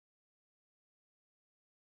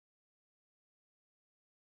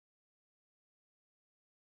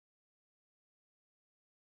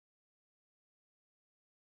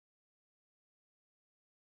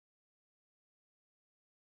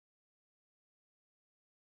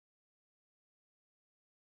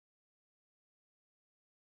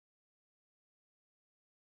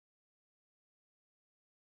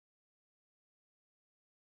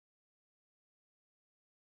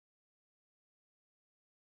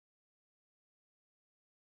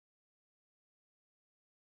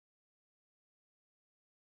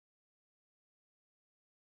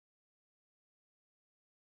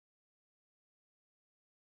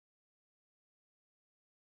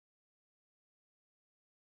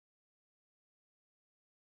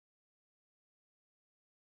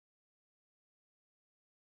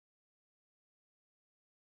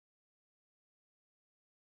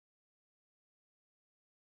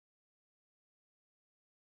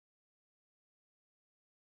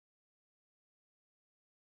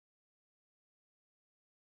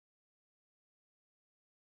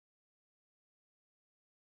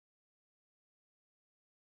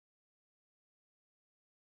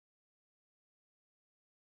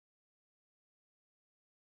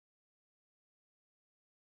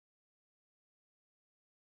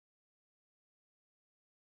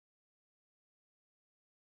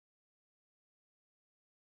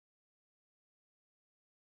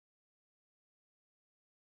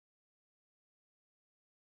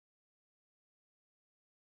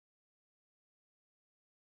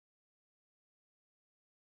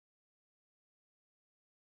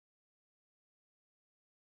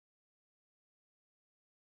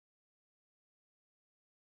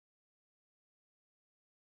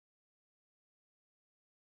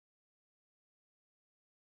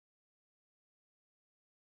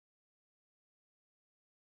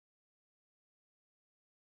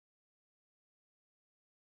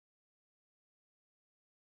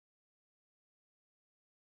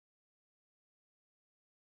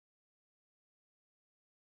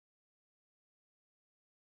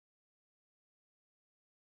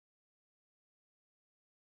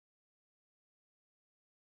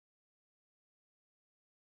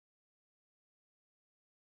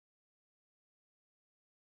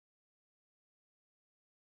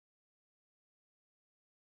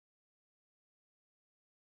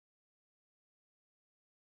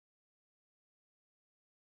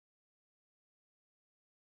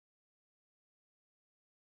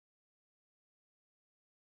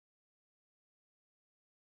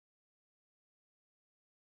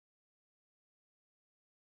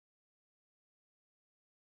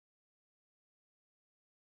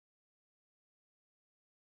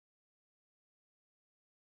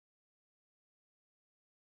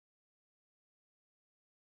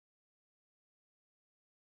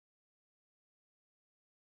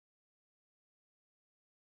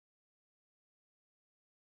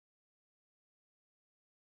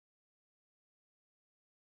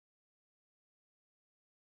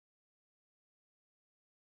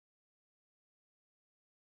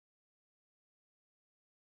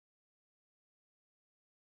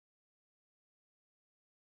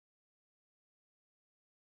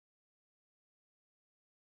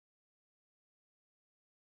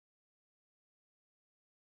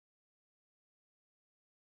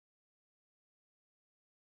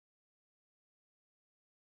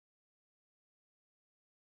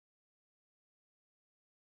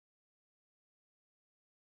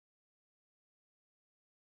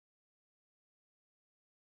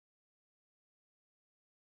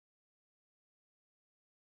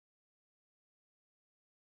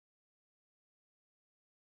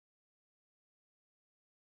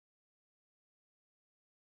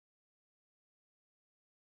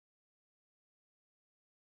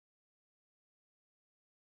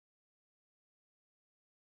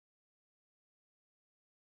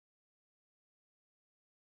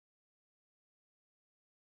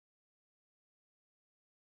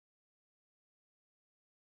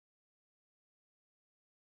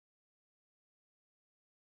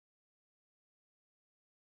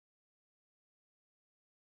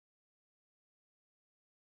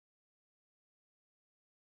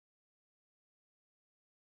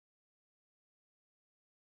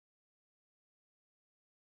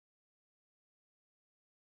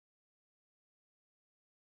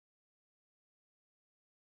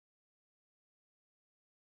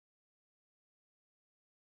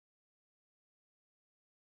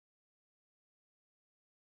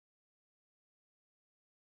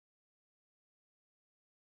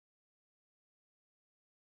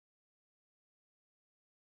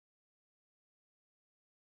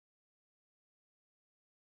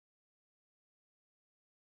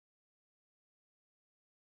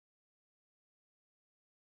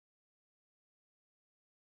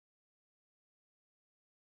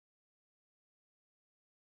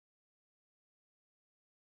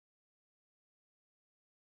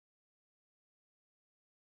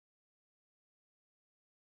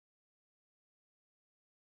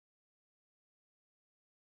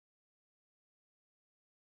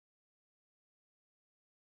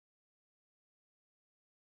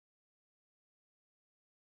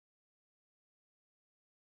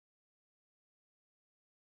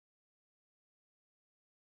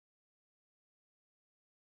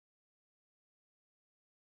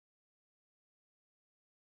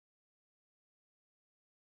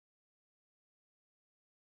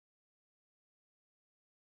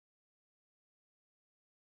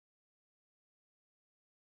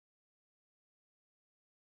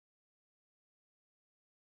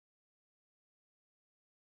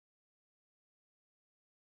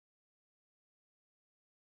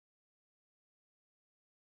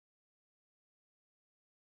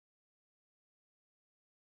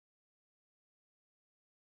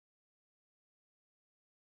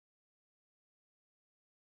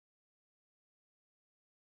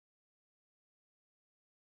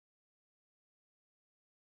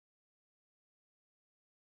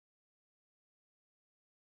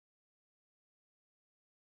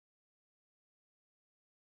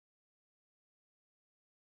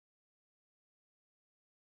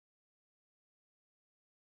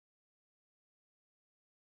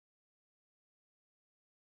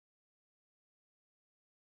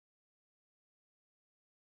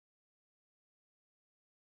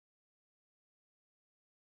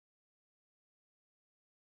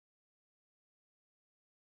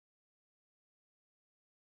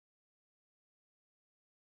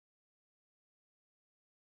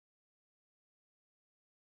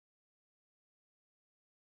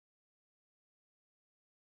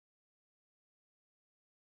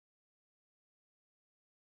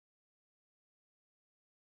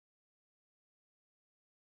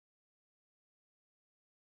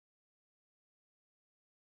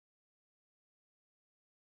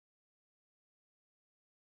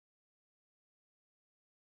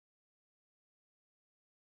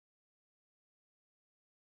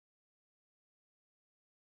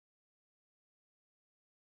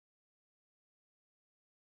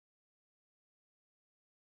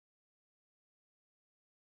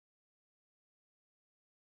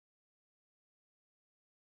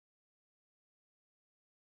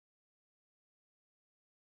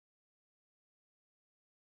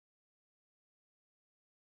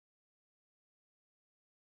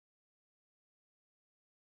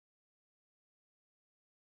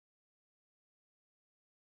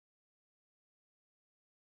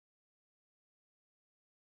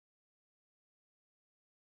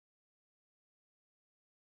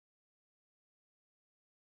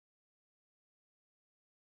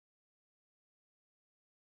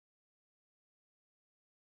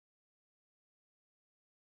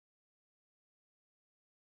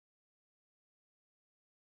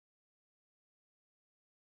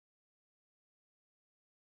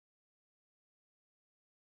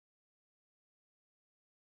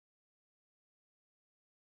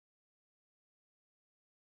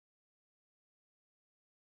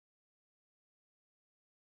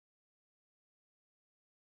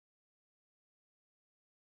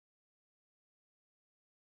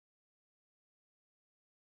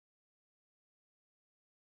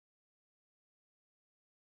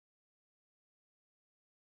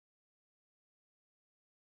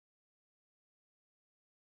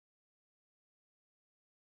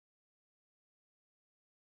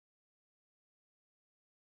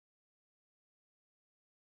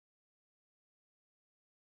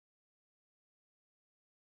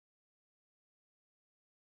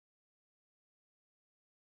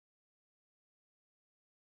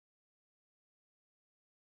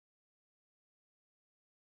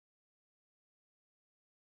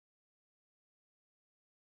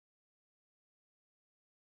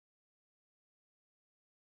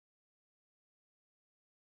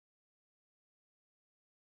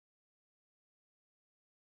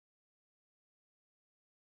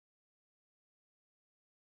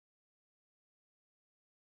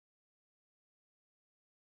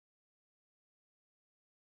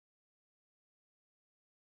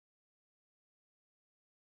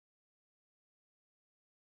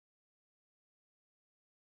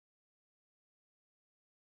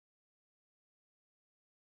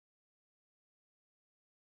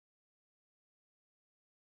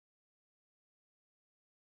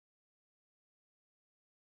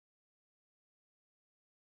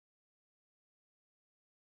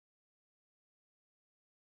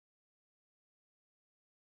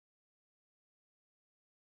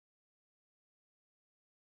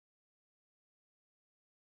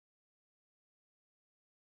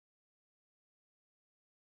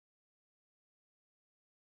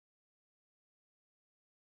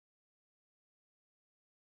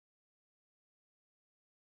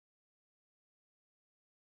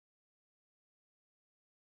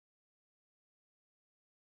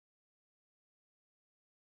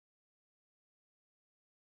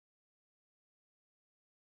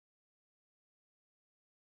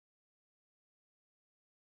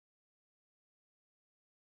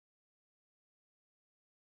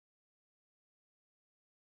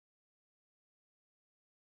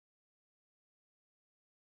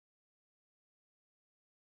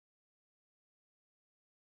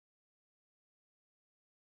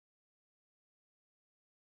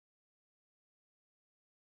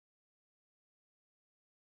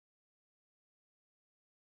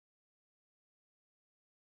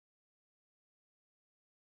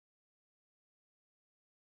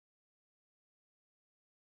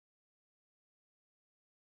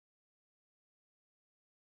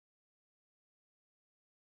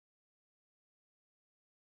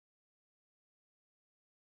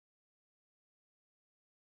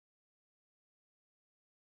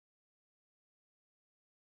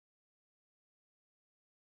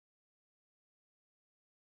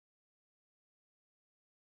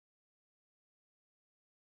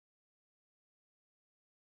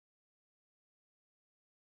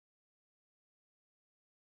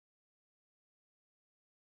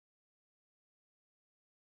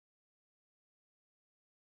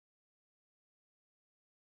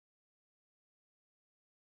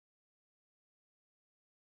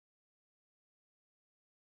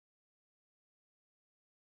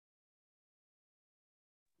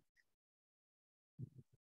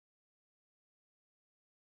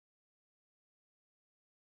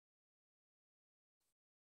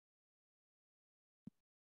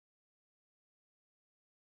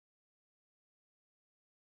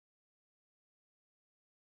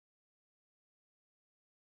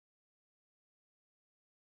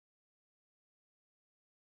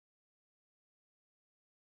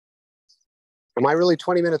Am I really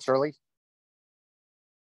 20 minutes early?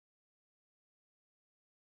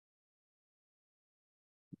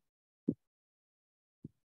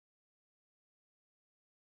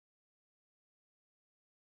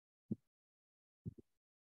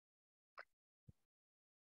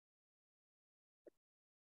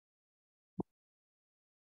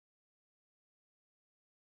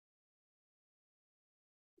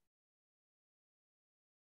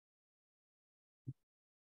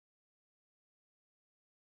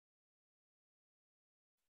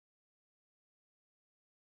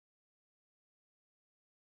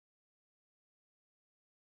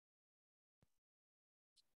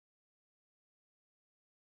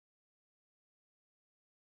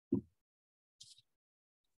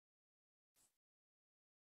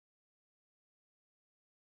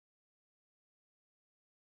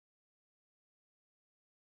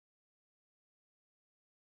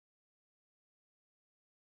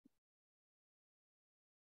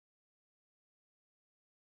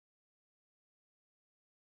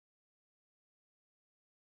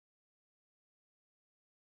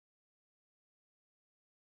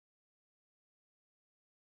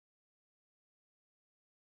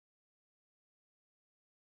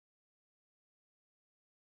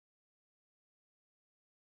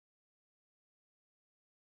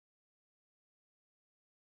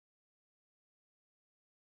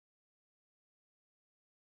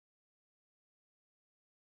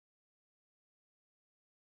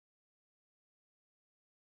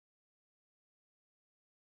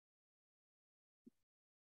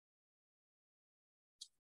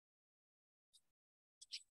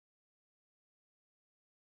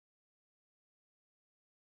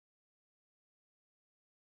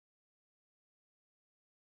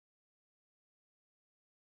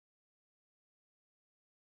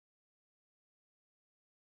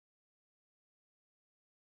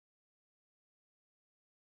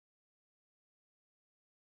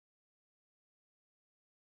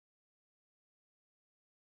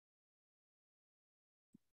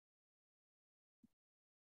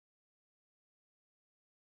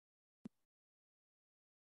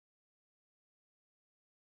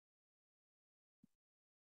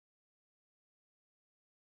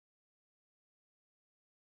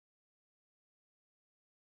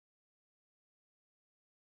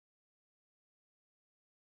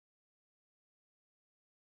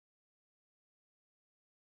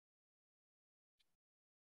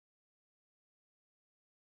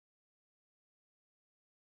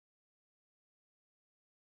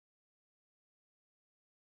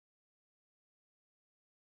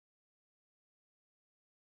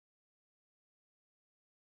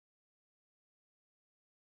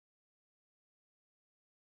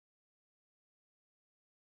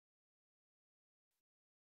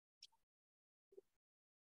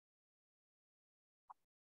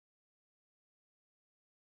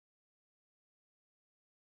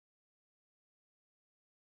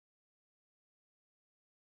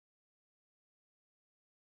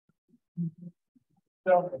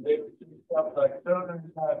 Children, they do stuff like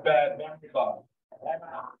children have bad memory loss.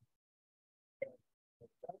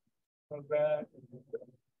 So bad.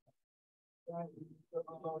 Already took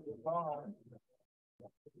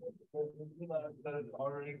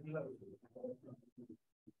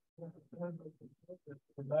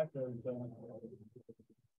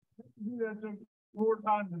 4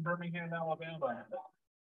 times in Birmingham, Alabama.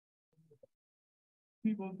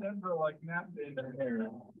 People in Denver like napped in their hair.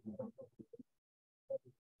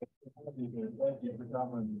 Thank you for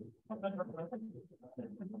coming.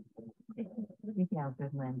 Yeah,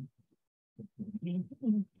 good one.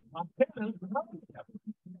 I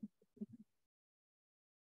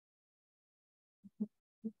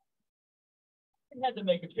had to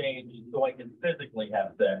make a change so I can physically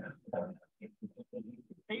have sex.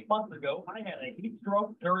 8 months ago, I had a heat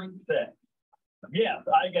stroke during sex. Yes,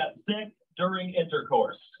 I got sick during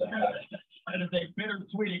intercourse. That is a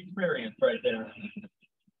bittersweet experience right there.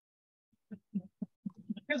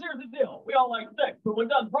 Because here's the deal, we all like sex, but when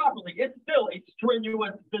done properly, it's still a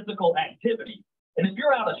strenuous physical activity. And if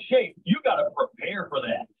you're out of shape, you got to prepare for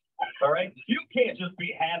that. All right? You can't just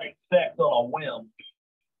be having sex on a whim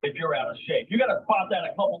if you're out of shape. You got to spot that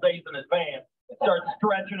a couple days in advance and start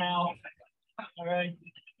stretching out. All right?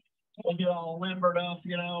 We'll get all limbered up,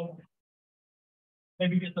 you know.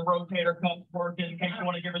 Maybe get the rotator cuffs working in case you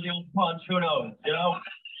want to give her the old punch. Who knows, you know?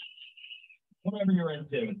 Whatever you're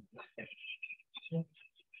into.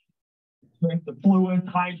 Drink the fluids,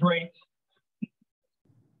 hydrate.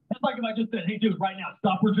 It's like if I just said, hey, dude, right now,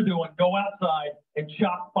 stop what you're doing, go outside and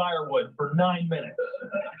chop firewood for 9 minutes.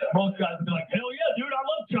 Most guys would be like, hell yeah, dude, I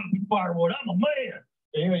love chopping firewood. I'm a man.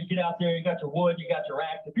 You get out there, you got your wood, you got your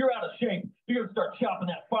axe. If you're out of shape, you're gonna start chopping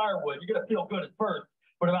that firewood. You're gonna feel good at first,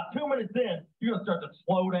 but about 2 minutes in, you're gonna start to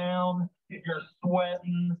slow down. You're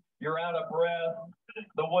sweating. You're out of breath.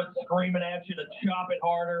 The wood's screaming at you to chop it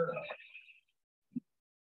harder.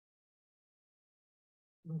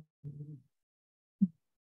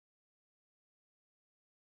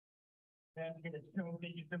 That's gonna show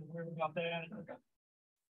me you've been worried about that.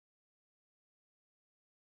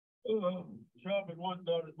 Chopping wood's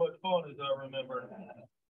not as much fun as I remember.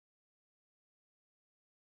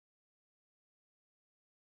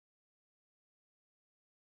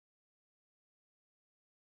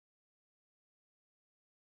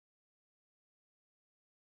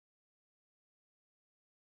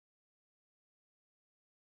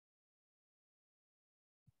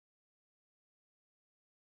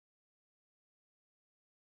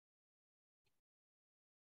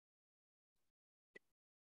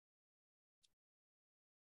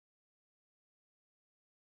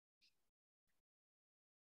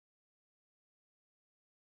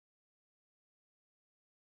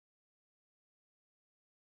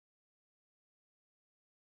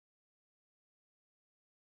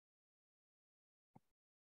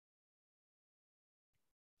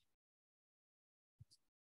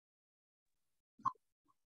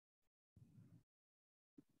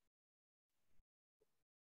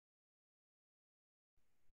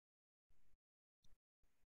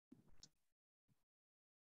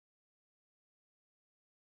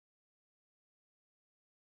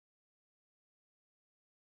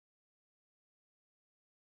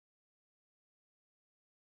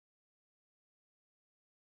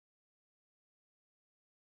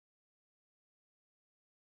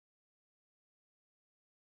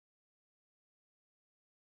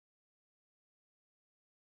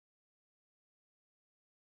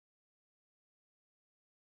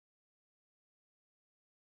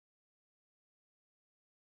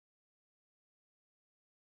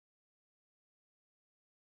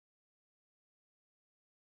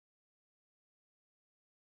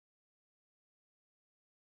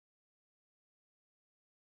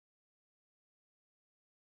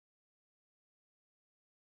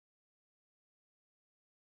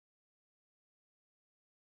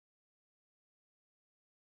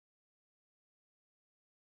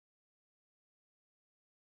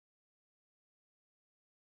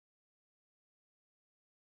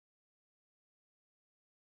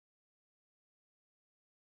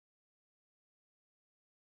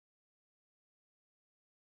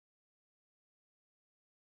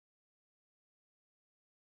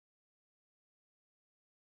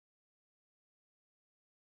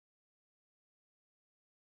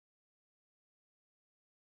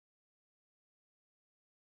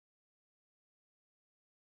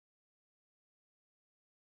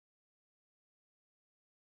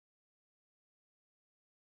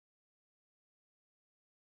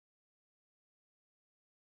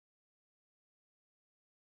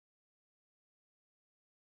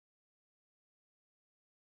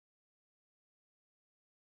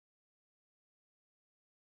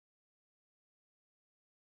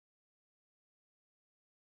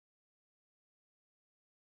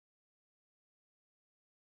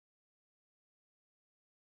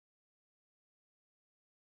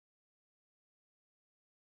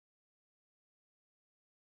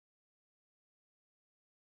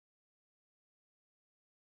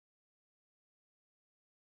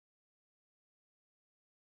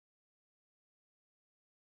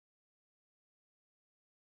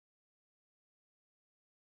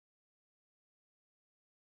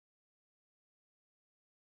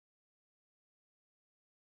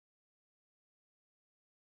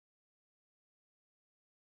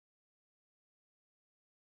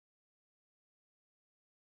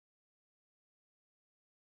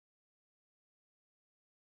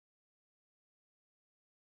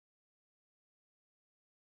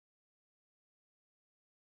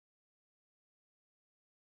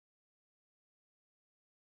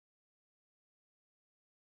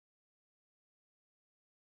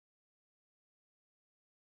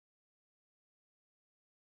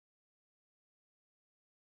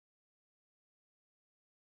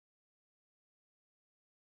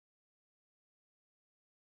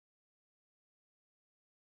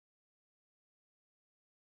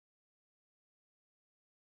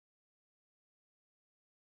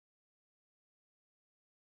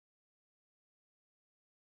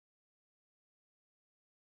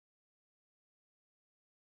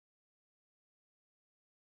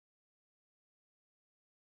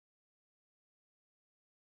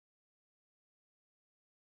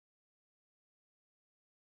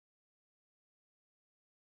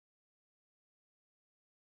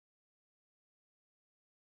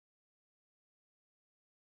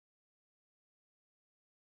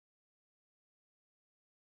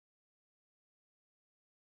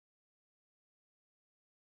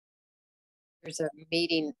 There's a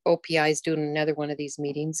meeting, OPI is doing another one of these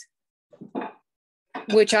meetings,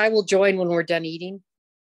 which I will join when we're done eating.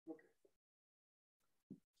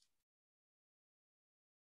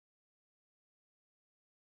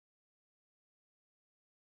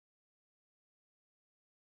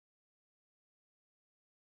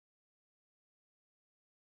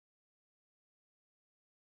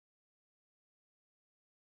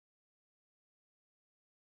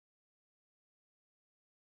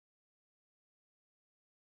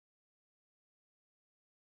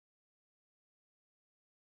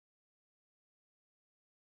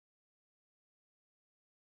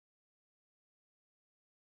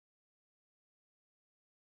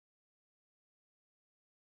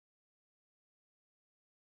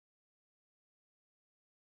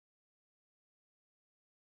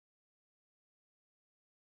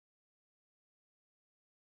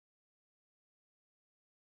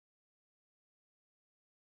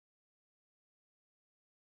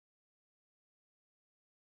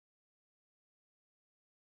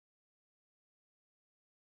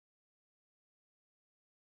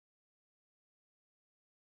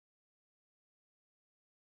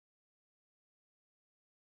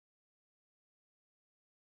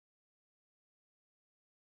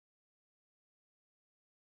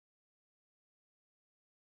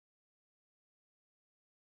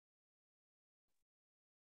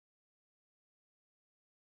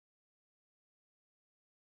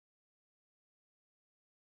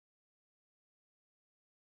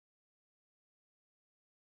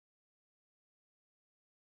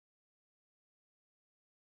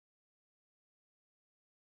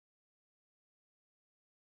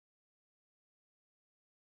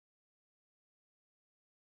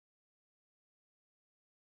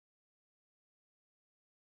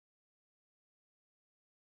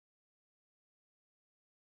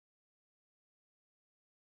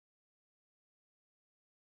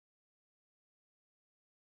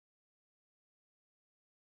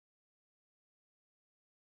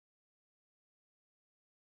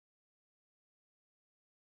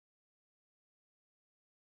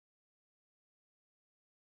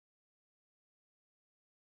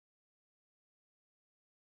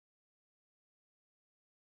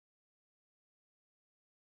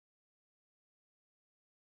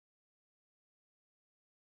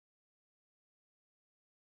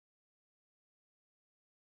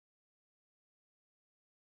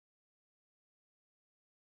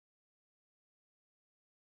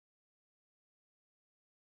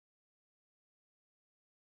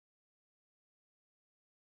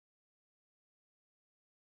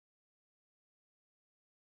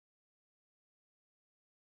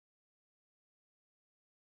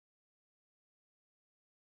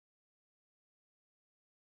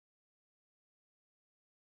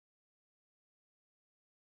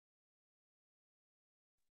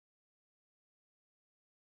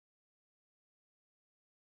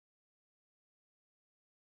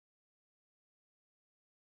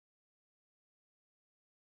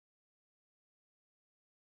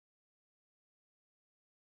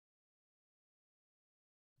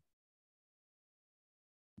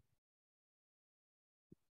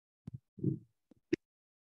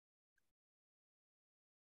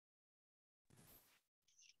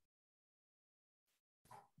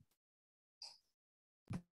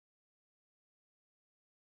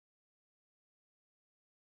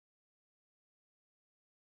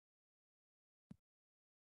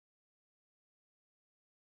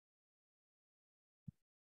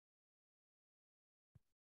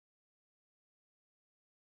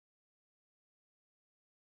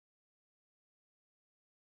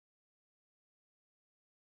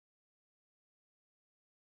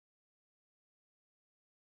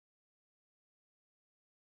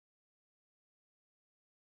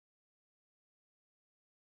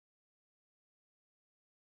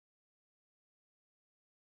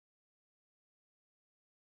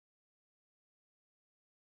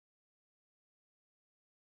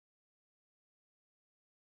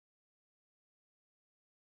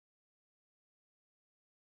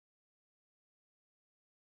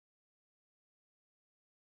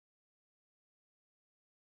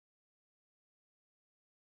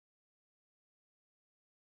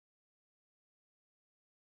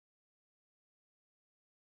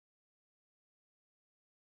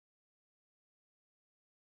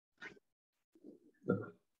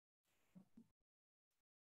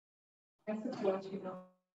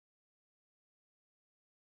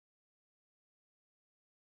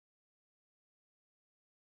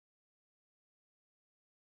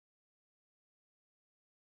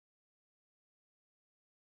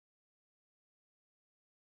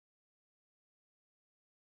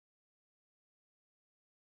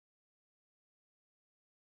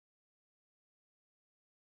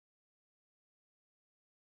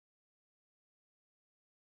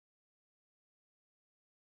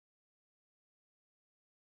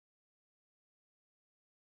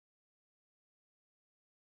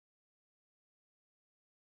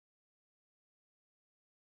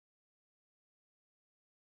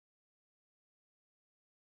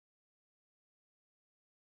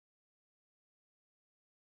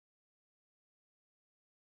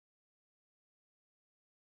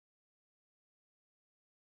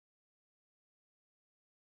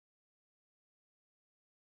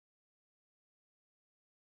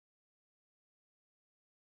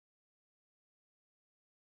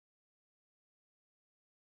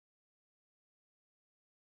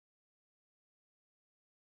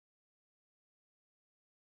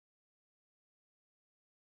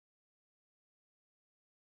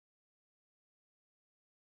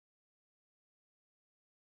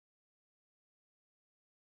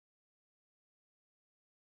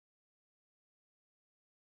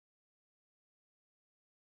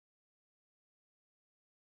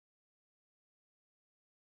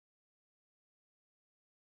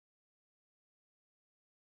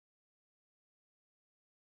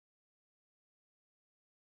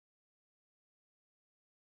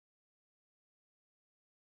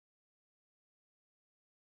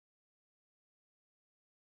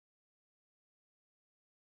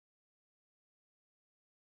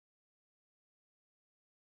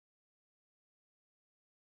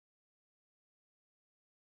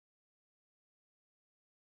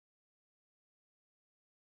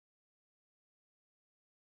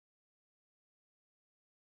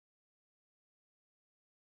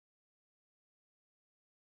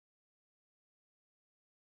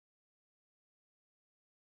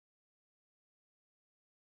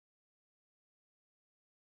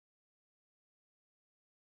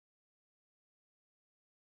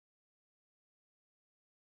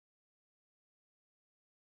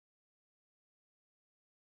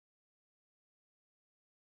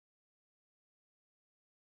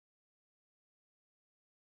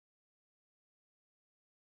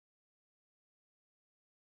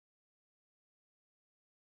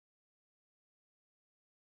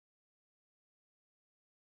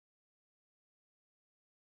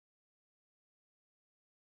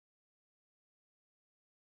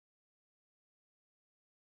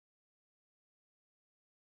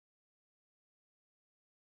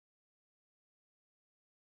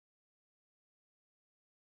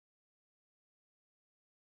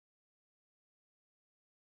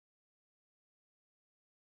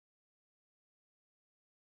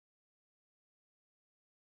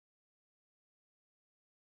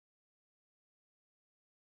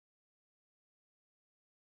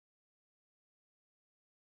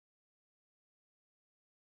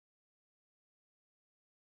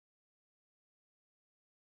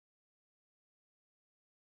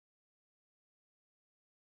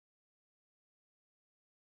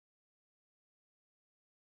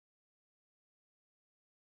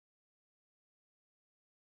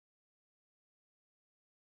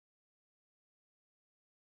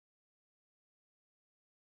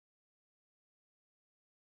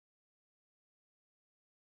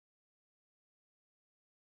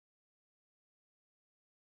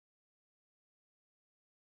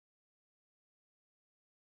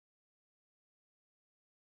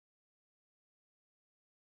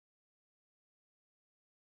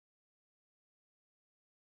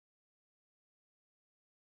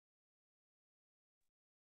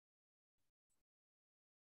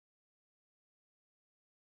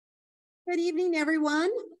 Good evening, everyone.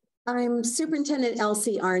 I'm Superintendent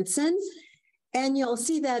Elsie Arnson, and you'll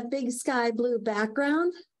see that big sky blue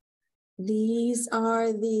background. These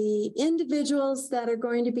are the individuals that are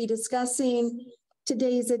going to be discussing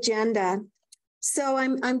today's agenda. So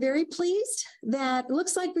I'm very pleased that it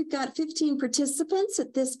looks like we've got 15 participants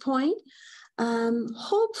at this point.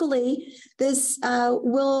 Hopefully this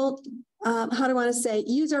will, how do I want to say,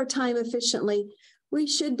 use our time efficiently. We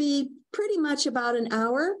should be pretty much about an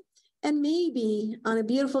hour, and maybe on a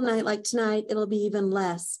beautiful night like tonight, it'll be even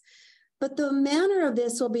less. But the manner of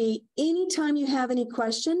this will be anytime you have any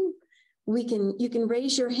question, you can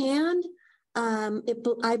raise your hand.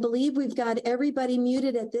 I believe we've got everybody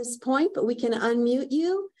muted at this point, but we can unmute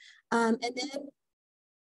you. And then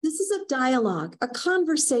this is a dialogue, a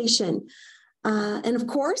conversation. And of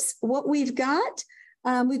course, what we've got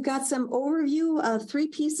some overview of 3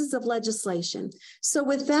 pieces of legislation. So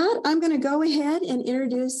with that, I'm going to go ahead and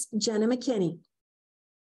introduce Jenna McKinney.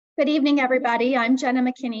 Good evening, everybody. I'm Jenna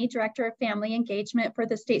McKinney, Director of Family Engagement for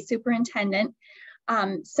the State Superintendent.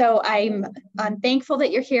 So I'm thankful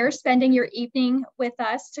that you're here spending your evening with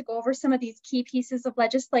us to go over some of these key pieces of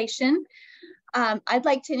legislation. I'd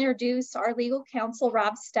like to introduce our legal counsel,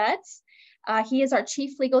 Rob Stutz. He is our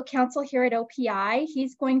Chief Legal Counsel here at OPI.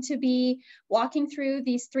 He's going to be walking through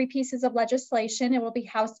these 3 pieces of legislation. It will be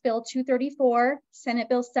House Bill 234, Senate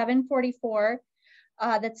Bill 744,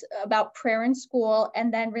 that's about prayer in school,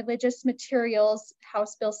 and then religious materials,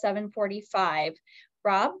 House Bill 745.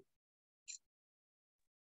 Rob?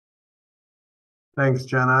 Thanks,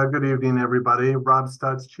 Jenna. Good evening, everybody. Rob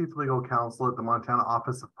Stutz, Chief Legal Counsel at the Montana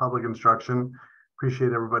Office of Public Instruction.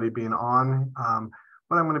 Appreciate everybody being on.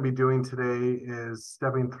 What I'm going to be doing today is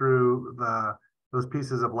stepping through those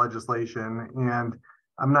pieces of legislation, and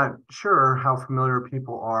I'm not sure how familiar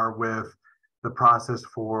people are with the process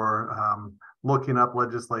for looking up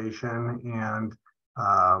legislation and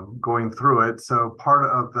going through it. So part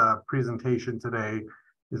of the presentation today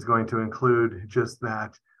is going to include just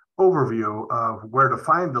that overview of where to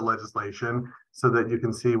find the legislation so that you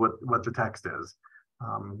can see what the text is.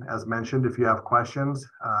 As mentioned, if you have questions,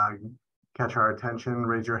 catch our attention,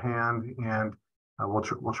 raise your hand, and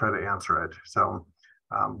we'll try to answer it. So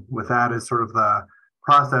with that is sort of the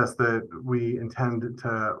process that we intend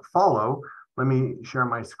to follow. Let me share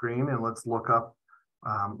my screen and let's look up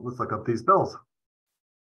these bills.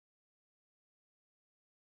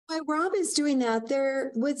 While Rob is doing that,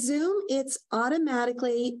 there with Zoom, it's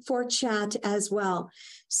automatically for chat as well.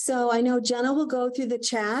 So I know Jenna will go through the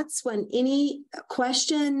chats when any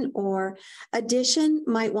question or addition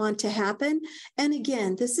might want to happen. And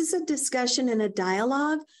again, this is a discussion and a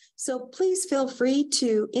dialogue. So please feel free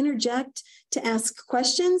to interject, to ask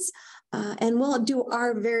questions, and we'll do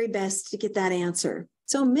our very best to get that answer.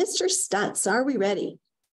 So Mr. Stutz, are we ready?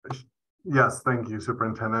 Yes, thank you,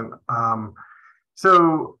 Superintendent.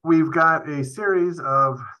 So we've got a series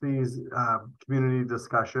of these community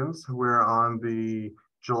discussions. We're on the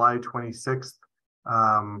July 26th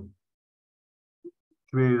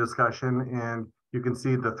community discussion, and you can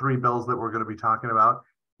see the 3 bills that we're going to be talking about: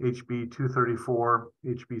 HB 234,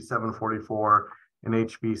 HB 744, and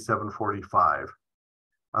HB 745.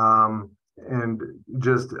 And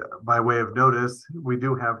just by way of notice, we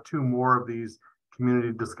do have 2 more of these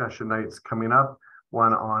community discussion nights coming up,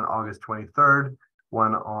 one on August 23rd,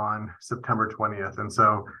 one on September 20th. And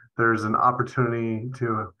so there's an opportunity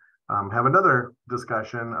to have another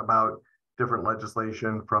discussion about different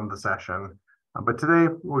legislation from the session. But today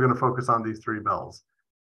we're going to focus on these 3 bills.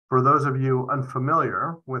 For those of you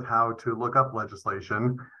unfamiliar with how to look up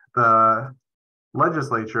legislation, the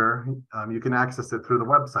legislature, you can access it through the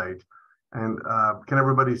website. And can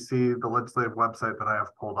everybody see the legislative website that I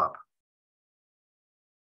have pulled up?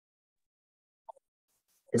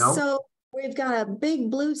 No? So we've got a big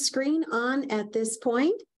blue screen on at this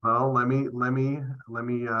point. Well, let me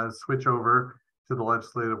switch over to the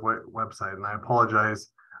legislative website, and I apologize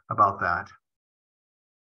about that.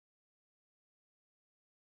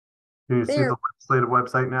 Can you see the legislative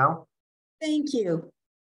website now? Thank you.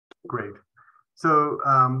 Great. So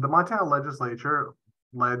the Montana Legislature,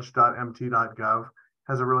 leg.mt.gov,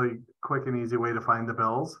 has a really quick and easy way to find the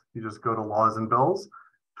bills. You just go to Laws and Bills,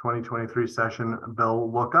 2023 session bill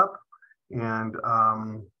lookup. And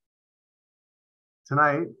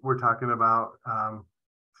tonight we're talking about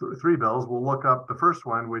 3 bills. We'll look up the first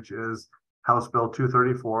one, which is House Bill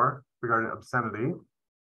 234 regarding obscenity.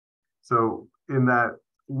 So in that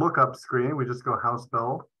lookup screen, we just go House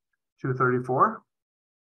Bill 234.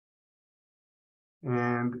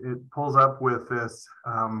 And it pulls up with this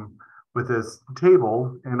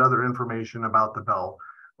table and other information about the bill.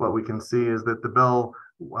 What we can see is that the bill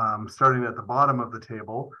starting at the bottom of the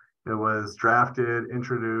table. It was drafted,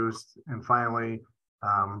 introduced, and finally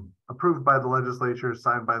approved by the legislature,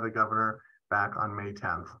 signed by the governor back on May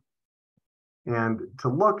 10th. And to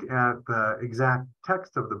look at the exact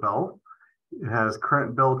text of the bill, it has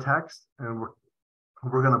current bill text, and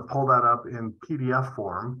we're going to pull that up in PDF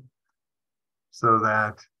form so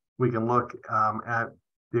that we can look at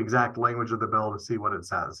the exact language of the bill to see what it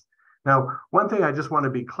says. Now, one thing I just want to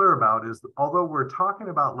be clear about is, although we're talking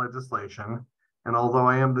about legislation, and although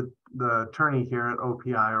I am the attorney here at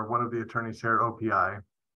OPI, or one of the attorneys here at OPI,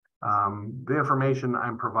 the information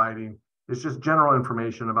I'm providing is just general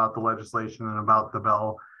information about the legislation and about the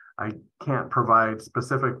bill. I can't provide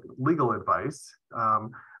specific legal advice,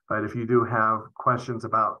 but if you do have questions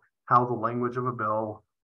about how the language of a bill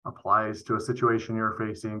applies to a situation you're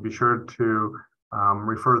facing, be sure to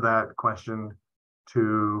refer that question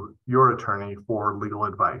to your attorney for legal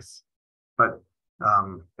advice. But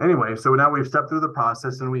anyway, so now we've stepped through the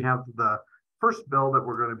process, and we have the first bill that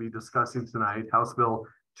we're going to be discussing tonight, House Bill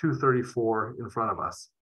 234, in front of us.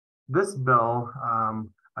 This bill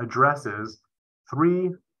addresses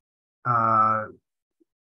three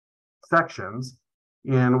sections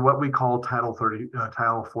in what we call Title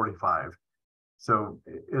 45. So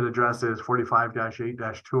it addresses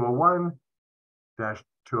 45-8-201,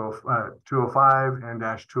 -205, and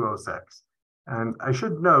 -206. And I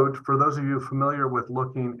should note, for those of you familiar with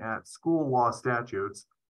looking at school law statutes,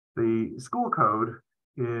 the school code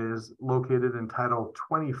is located in Title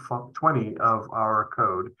 20 of our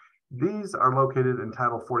code. These are located in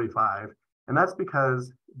Title 45, and that's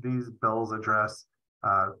because these bills address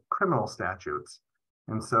criminal statutes.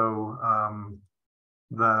 And so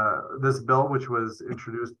this bill, which was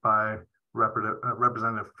introduced by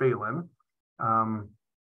Representative Phelan,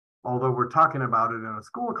 although we're talking about it in a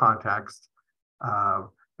school context,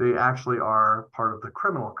 they actually are part of the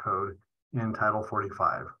criminal code in Title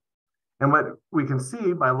 45. And what we can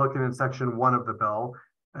see by looking at Section 1 of the bill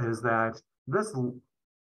is that this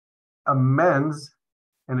amends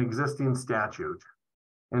an existing statute.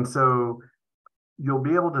 And so you'll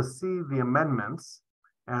be able to see the amendments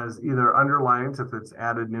as either underlines if it's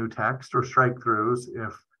added new text, or strike throughs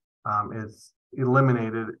if it's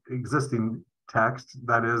eliminated existing text,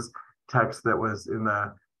 that is text that was in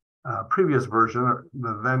the previous version, or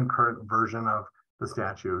the then current version of the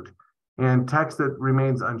statute. And text that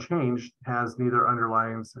remains unchanged has neither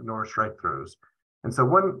underlines nor strike throughs. And so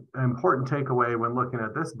one important takeaway when looking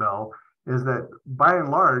at this bill is that by and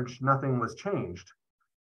large, nothing was changed.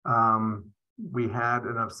 We had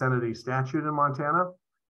an obscenity statute in Montana,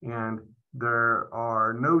 and there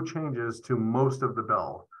are no changes to most of the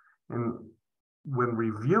bill. And when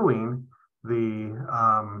reviewing the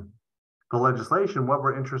legislation, what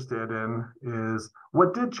we're interested in is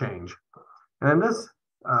what did change. And in this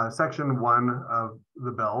Section 1 of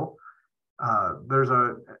the bill, there's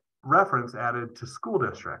a reference added to school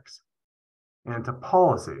districts and to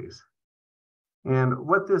policies. And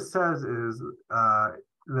what this says is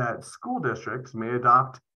that school districts may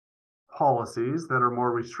adopt policies that are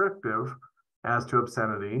more restrictive as to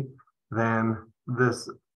obscenity than this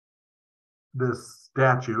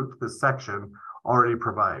statute, this section, already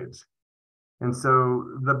provides. And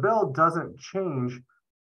so the bill doesn't change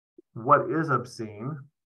what is obscene.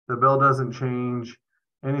 The bill doesn't change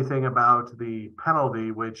anything about the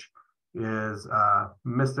penalty, which is a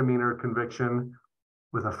misdemeanor conviction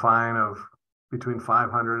with a fine of between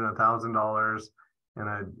 $500 and $1,000 and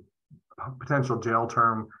a potential jail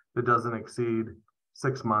term that doesn't exceed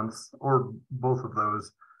 6 months, or both of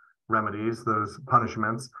those remedies, those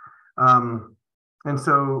punishments. And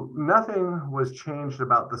so nothing was changed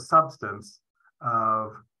about the substance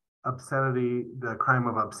of obscenity, the crime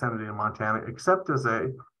of obscenity in Montana, except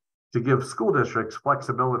to give school districts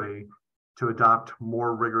flexibility to adopt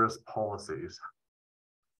more rigorous policies.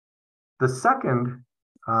 The second.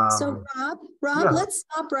 So Rob, yeah. Let's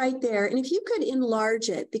stop right there. And if you could enlarge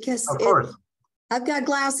it, because of course. I've got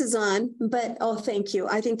glasses on, but oh, thank you.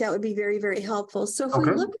 I think that would be very, very helpful. So if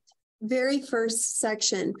we look at the very first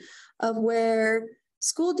section of where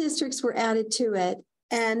school districts were added to it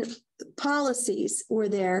and policies were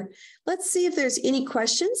there, let's see if there's any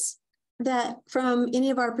questions that from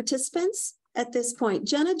any of our participants at this point.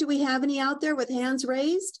 Jenna, do we have any out there with hands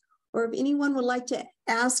raised? Or if anyone would like to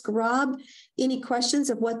ask Rob any questions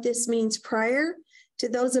of what this means prior to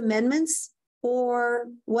those amendments, or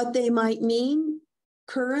what they might mean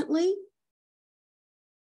currently?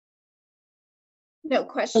 No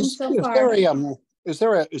questions so far.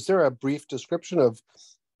 Is there a brief description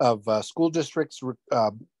of school districts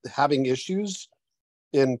having issues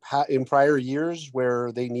in prior years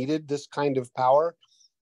where they needed this kind of power?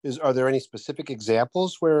 Are there any specific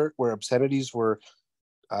examples where obscenities were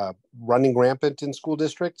running rampant in school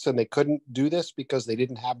districts and they couldn't do this because they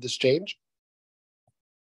didn't have this change?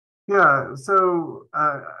 Yeah, so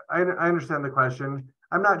I understand the question.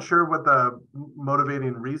 I'm not sure what the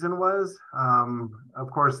motivating reason was.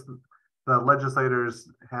 Of course, the legislators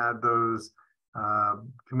had those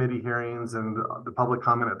committee hearings and the public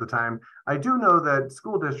comment at the time. I do know that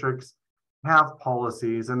school districts have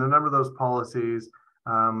policies, and a number of those policies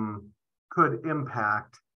could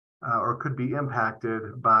impact or could be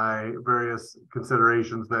impacted by various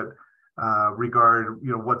considerations that regard,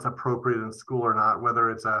 what's appropriate in school or not, whether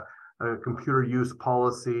it's a computer use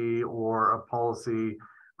policy or a policy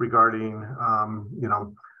regarding,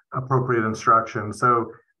 appropriate instruction.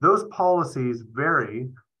 So those policies vary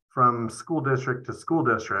from school district to school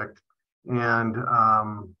district. And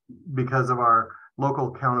because of our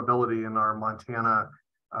local accountability in our Montana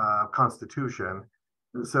Constitution.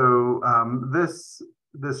 So this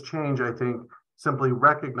change, I think, simply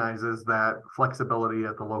recognizes that flexibility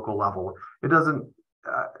at the local level. It doesn't,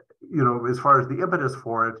 as far as the impetus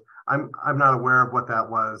for it, I'm not aware of what that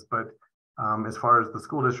was, but as far as the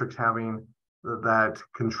school districts having that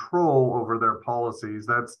control over their policies,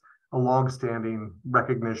 that's a longstanding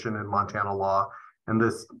recognition in Montana law. And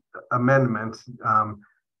this amendment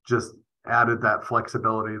just added that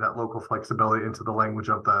flexibility, that local flexibility into the language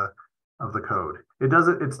of the code.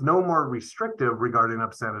 It's no more restrictive regarding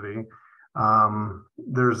obscenity.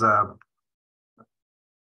 There's the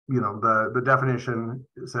definition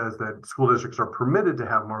says that school districts are permitted to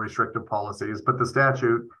have more restrictive policies, but the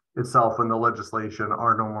statute itself and the legislation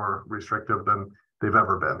are no more restrictive than they've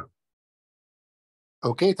ever been.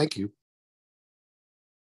 Okay, thank you.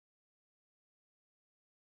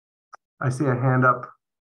 I see a hand up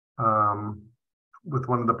with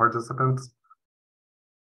one of the participants.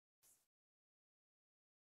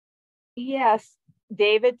 Yes,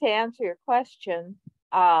 David, to answer your question,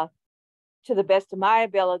 to the best of my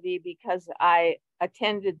ability, because I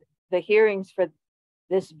attended the hearings for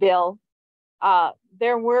this bill,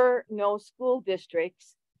 there were no school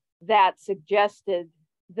districts that suggested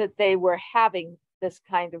that they were having this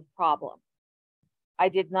kind of problem. I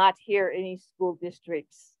did not hear any school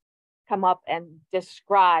districts come up and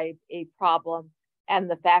describe a problem and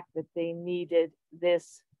the fact that they needed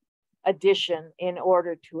this addition in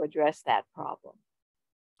order to address that problem.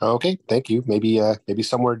 Okay, thank you. Maybe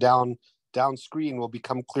somewhere down screen will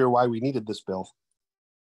become clear why we needed this bill.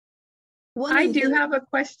 I do have a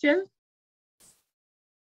question.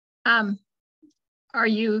 Can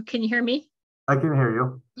you hear me? I can hear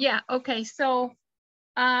you. Yeah, okay. So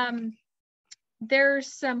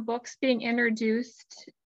there's some books being introduced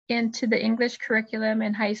into the English curriculum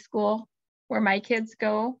in high school where my kids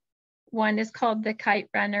go. One is called The Kite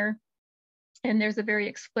Runner, and there's a very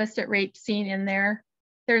explicit rape scene in there.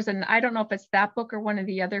 There's I don't know if it's that book or one of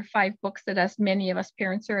the other 5 books that many of us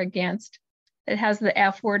parents are against. It has the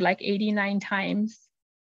F word like 89 times.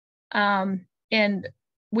 And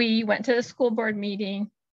we went to the school board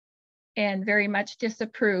meeting and very much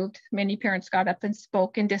disapproved. Many parents got up and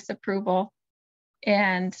spoke in disapproval.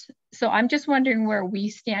 And so I'm just wondering where we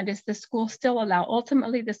stand. Is the school still allow?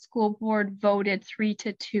 Ultimately, the school board voted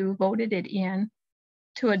 3-2, voted it in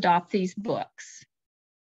to adopt these books.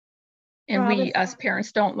 And we, as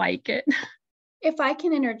parents, don't like it. If I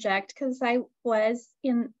can interject, because I was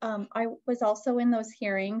also in those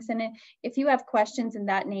hearings, and if you have questions in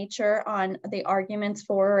that nature on the arguments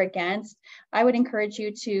for or against, I would encourage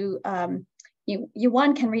you to, you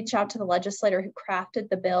can reach out to the legislator who crafted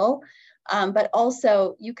the bill, but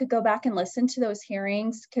also you could go back and listen to those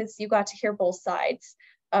hearings because you got to hear both sides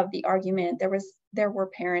of the argument. There were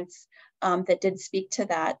parents that did speak to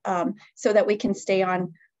that, so that we can stay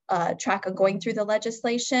on track of going through the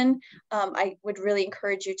legislation. I would really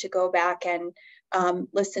encourage you to go back and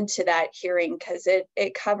listen to that hearing because it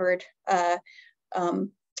covered a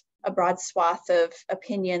broad swath of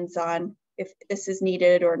opinions on if this is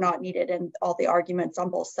needed or not needed and all the arguments on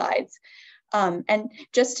both sides. And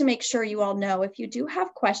just to make sure you all know, if you do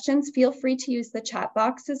have questions, feel free to use the chat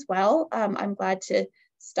box as well. I'm glad to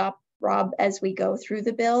stop Rob as we go through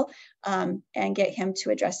the bill and get him to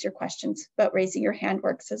address your questions, but raising your hand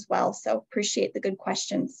works as well. So appreciate the good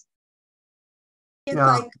questions.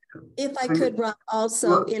 If I could, Rob,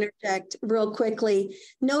 also interject real quickly,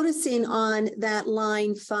 noticing on that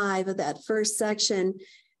line 5 of that first section,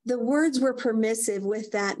 the words were permissive with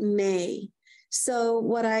that may. So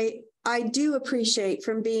what I do appreciate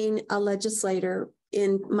from being a legislator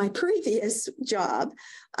in my previous job,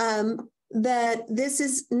 that this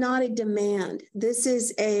is not a demand. This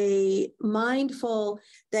is a mindful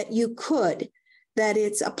that you could. that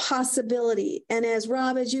it's a possibility. And as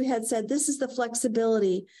Rob, as you had said, this is the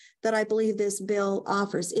flexibility that I believe this bill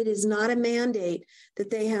offers. It is not a mandate that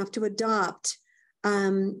they have to adopt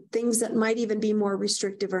things that might even be more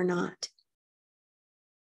restrictive or not.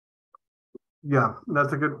 Yeah,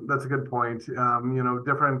 that's a good point. You know,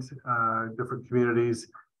 different communities,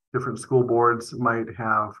 different school boards might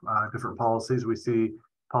have different policies. We see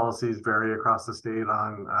policies vary across the state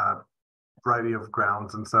on a variety of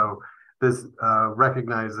grounds, and so this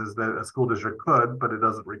recognizes that a school district could, but it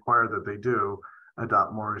doesn't require that they do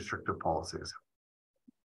adopt more restrictive policies.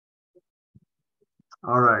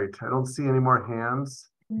 All right, I don't see any more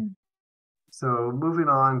hands. So moving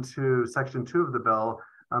on to section 2 of the bill.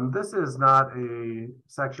 This is not a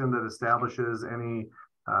section that establishes any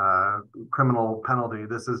criminal penalty.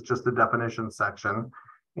 This is just a definition section.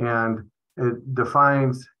 And it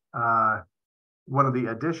defines, one of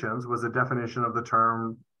the additions was a definition of the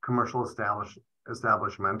term commercial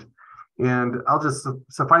establishment. And I'll just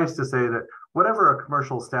suffice to say that whatever a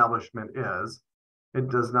commercial establishment is, it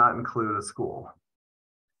does not include a school.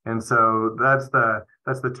 And so that's the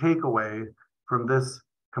takeaway from this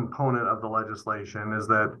component of the legislation, is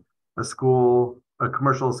that a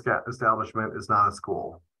commercial establishment is not a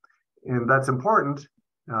school. And that's important.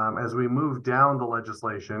 As we move down the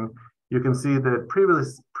legislation, you can see that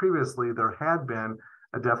previously there had been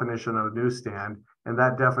a definition of newsstand, and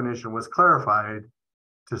that definition was clarified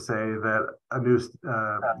to say that a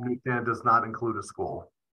newsstand does not include a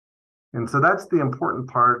school. And so that's the important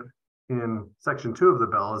part in section 2 of the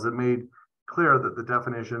bill, is it made clear that the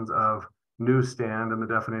definitions of newsstand and the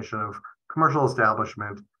definition of commercial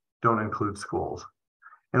establishment don't include schools.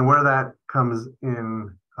 And where that comes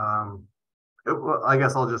in, well, I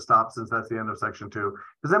guess I'll just stop since that's the end of section 2.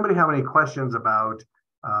 Does anybody have any questions about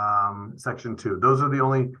section 2? Those are the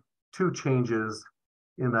only 2 changes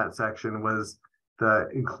in that section, was the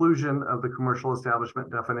inclusion of the commercial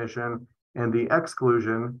establishment definition and the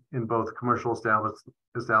exclusion in both commercial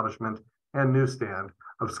establishment and newsstand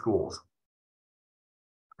of schools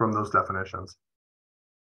from those definitions.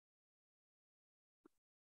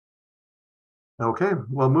 Okay,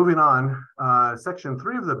 well, moving on, section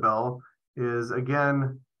 3 of the bill is,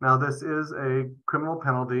 again, now this is a criminal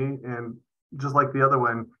penalty, and just like the other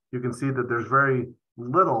one, you can see that there's very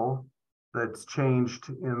little that's changed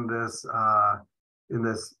in this part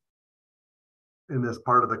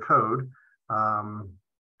of the code.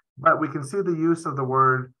 But we can see the use of the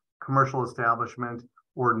word commercial establishment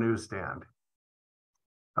or newsstand.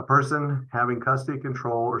 A person having custody,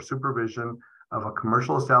 control, or supervision of a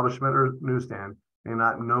commercial establishment or newsstand may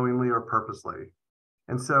not knowingly or purposely.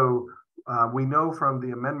 And so we know from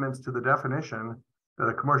the amendments to the definition that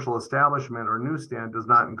a commercial establishment or newsstand does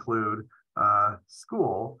not include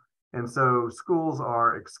school. And so schools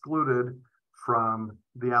are excluded from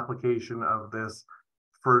the application of this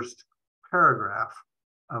first paragraph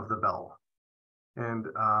of the bill. And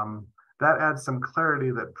that adds some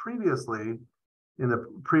clarity that previously, in the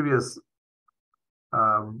previous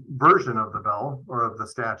version of the bill or of the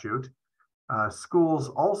statute, schools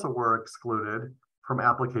also were excluded from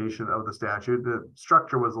application of the statute. The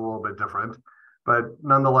structure was a little bit different, but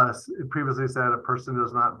nonetheless, it previously said a person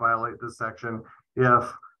does not violate this section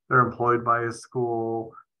if they're employed by a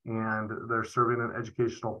school and they're serving an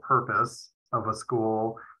educational purpose of a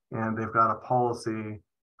school, and they've got a policy,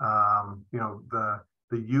 you know, the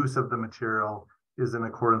use of the material is in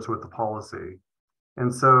accordance with the policy.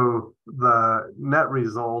 And so the net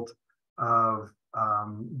result of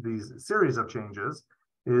these series of changes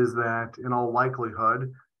is that, in all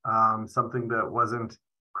likelihood, something that wasn't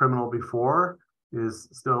criminal before is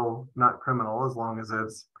still not criminal as long as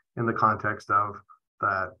it's in the context of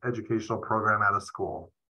that educational program at a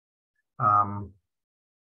school.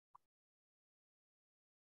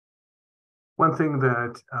 One thing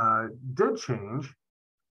that did change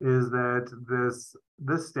is that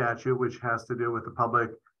this statute, which has to do with the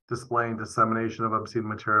public display and dissemination of obscene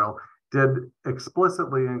material, did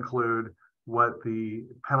explicitly include what the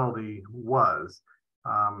penalty was.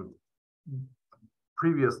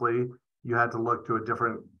 Previously, you had to look to a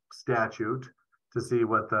different statute to see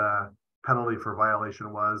what the penalty for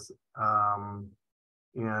violation was.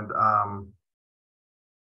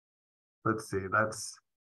 Let's see,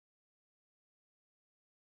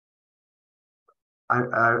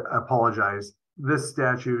 I apologize. This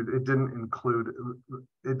statute, it didn't include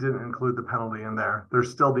the penalty in there.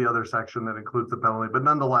 There's still the other section that includes the penalty, but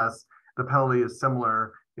nonetheless, the penalty is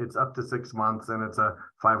similar. It's up to 6 months and it's a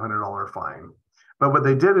 $500 fine. But what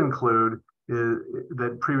they did include is,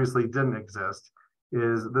 that previously didn't exist,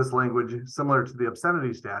 is this language similar to the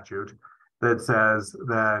obscenity statute, that says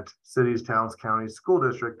that cities, towns, counties, school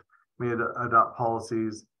district may adopt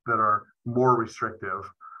policies that are more restrictive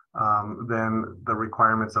than the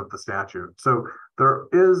requirements of the statute. So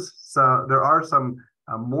there are some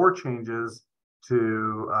more changes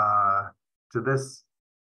to this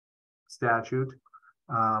statute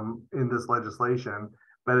in this legislation,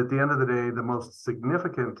 but at the end of the day, the most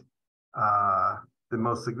significant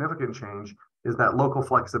change is that local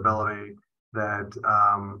flexibility that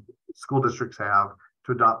school districts have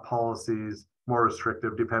to adopt policies more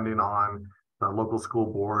restrictive depending on the local school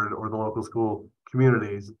board or the local school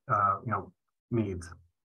community's needs.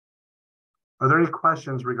 Are there any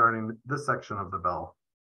questions regarding this section of the bill?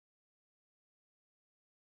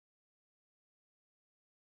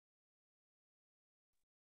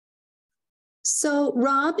 So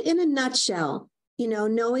Rob, in a nutshell,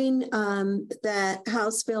 knowing that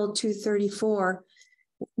House Bill 234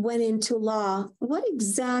 went into law, what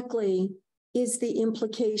exactly is the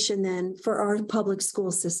implication then for our public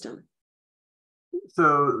school system?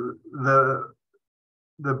 So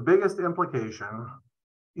the biggest implication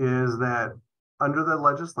is that under the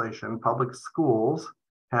legislation, public schools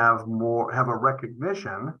have a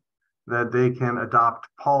recognition that they can adopt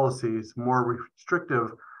policies more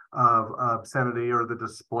restrictive of obscenity or the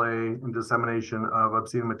display and dissemination of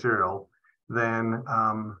obscene material than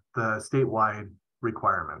the statewide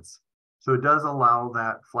requirements. So it does allow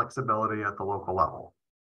that flexibility at the local level.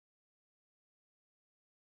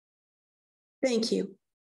 Thank you.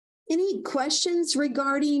 Any questions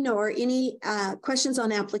regarding or any questions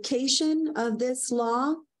on application of this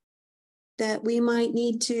law that we might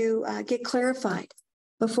need to get clarified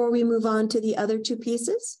before we move on to the other two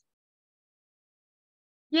pieces?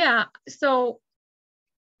 Yeah, so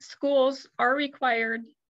schools are required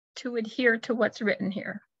to adhere to what's written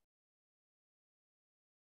here.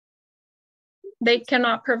 They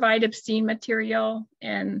cannot provide obscene material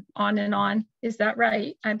and on and on. Is that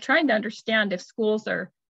right? I'm trying to understand if schools are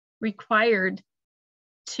required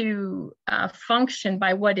to function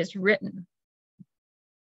by what is written.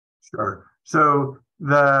 Sure. So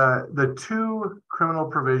the two criminal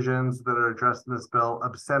provisions that are addressed in this bill,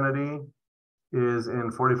 obscenity is in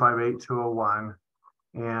 458201,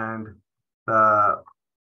 and the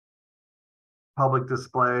public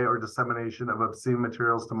display or dissemination of obscene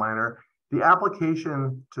materials to minor. The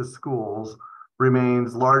application to schools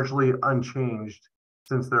remains largely unchanged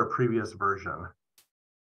since their previous version.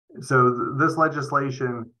 So this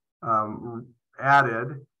legislation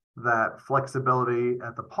added that flexibility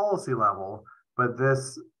at the policy level, but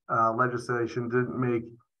this legislation didn't make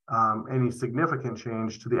any significant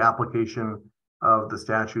change to the application of the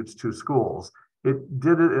statutes to schools. It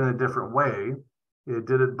did it in a different way. It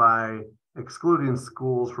did it by excluding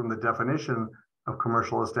schools from the definition of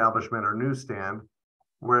commercial establishment or newsstand,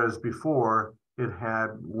 whereas before it had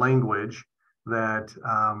language that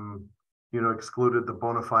excluded the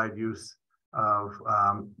bona fide use of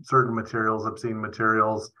certain materials, obscene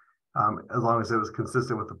materials, as long as it was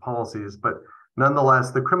consistent with the policies. But nonetheless,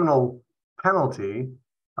 the criminal penalty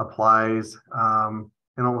applies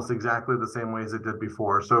in almost exactly the same way as it did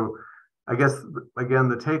before. So I guess, again,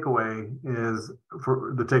 the takeaway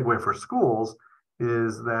for schools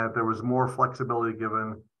is that there was more flexibility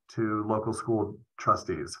given to local school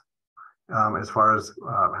trustees as far as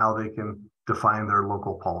how they can define their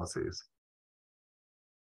local policies.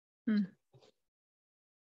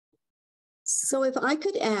 So if I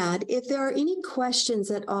could add, if there are any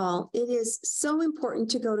questions at all, it is so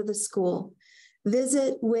important to go to the school,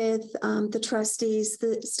 visit with the trustees,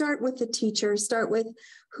 start with the teacher, start with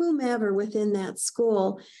whomever within that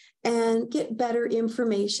school, and get better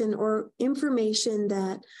information or information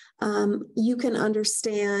that you can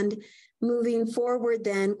understand moving forward,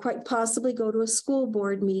 then quite possibly go to a school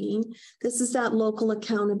board meeting. This is that local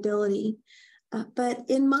accountability. But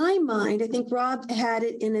in my mind, I think Rob had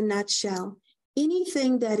it in a nutshell.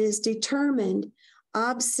 Anything that is determined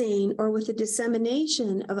obscene or with the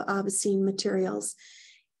dissemination of obscene materials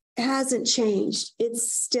hasn't changed.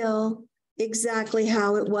 It's still exactly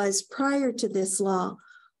how it was prior to this law.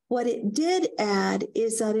 What it did add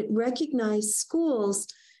is that it recognized schools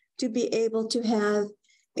to be able to have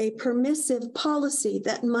a permissive policy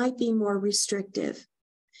that might be more restrictive.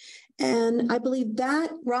 And I believe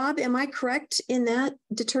that, Rob, am I correct in that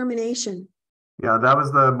determination? Yeah, that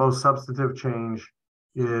was the most substantive change,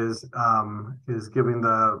 is giving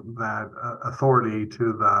that authority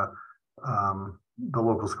to the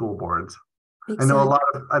local school boards. Exactly.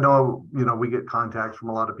 I know we get contacts from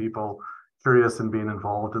a lot of people curious and being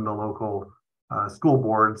involved in the local school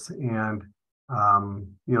boards, and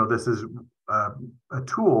this is a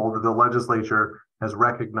tool that the legislature has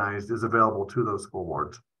recognized is available to those school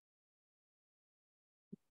boards.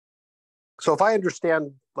 So if I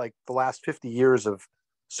understand like the last 50 years of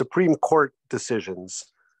Supreme Court decisions,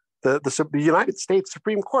 the United States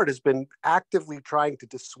Supreme Court has been actively trying to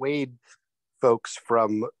dissuade folks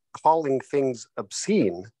from calling things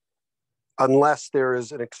obscene unless there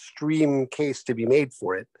is an extreme case to be made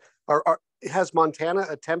for it. Has Montana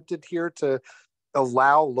attempted here to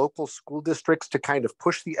allow local school districts to kind of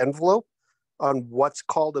push the envelope on what's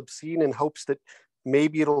called obscene in hopes that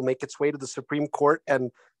maybe it'll make its way to the Supreme Court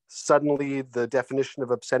and suddenly the definition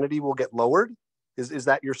of obscenity will get lowered? Is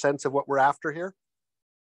that your sense of what we're after here?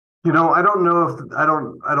 You know, I don't know if I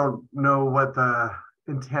don't know what the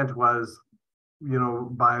intent was, you know,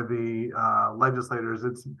 by the legislators.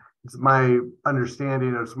 It's my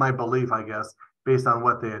understanding, it's my belief, I guess, based on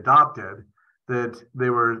what they adopted, that they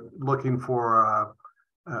were looking for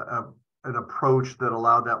an approach that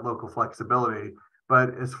allowed that local flexibility.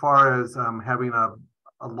 But as far as having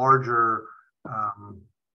a larger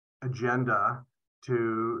agenda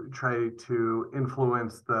to try to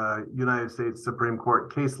influence the United States Supreme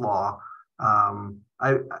Court case law,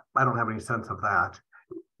 I don't have any sense of that.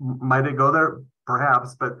 Might it go there?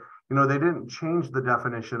 Perhaps, but you know, they didn't change the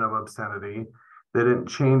definition of obscenity. They didn't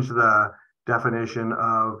change the definition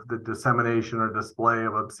of the dissemination or display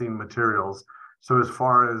of obscene materials. So as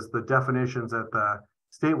far as the definitions at the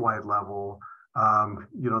statewide level,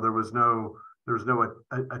 you know, there was no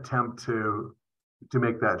attempt to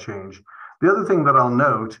make that change. The other thing that I'll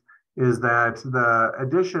note is that the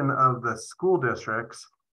addition of the school districts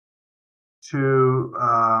to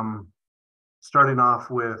starting off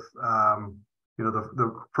with you know,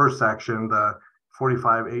 the first section, the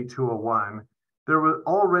 45.8201, there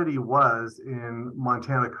already was in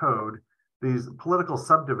Montana code, these political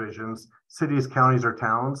subdivisions, cities, counties, or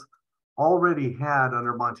towns, already had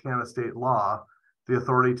under Montana state law the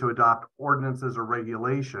authority to adopt ordinances or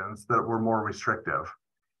regulations that were more restrictive.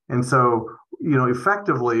 And so, you know,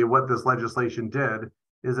 effectively what this legislation did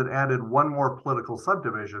is it added one more political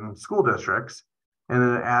subdivision, school districts, and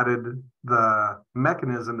then it added the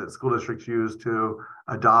mechanism that school districts use to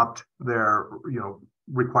adopt their, you know,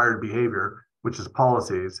 required behavior, which is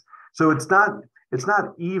policies. So it's not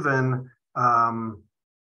even,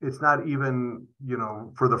 you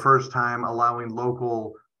know, for the first time allowing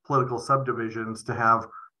local political subdivisions to have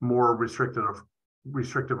more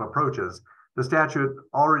restrictive approaches. The statute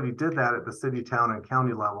already did that at the city, town, and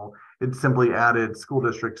county level. It simply added school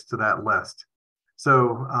districts to that list.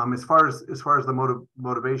 So as far as the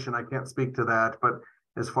motivation, I can't speak to that, but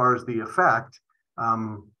as far as the effect,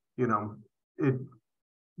 you know, it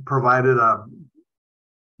provided a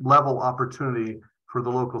level opportunity for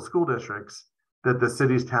the local school districts that the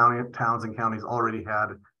cities, towns, and counties already had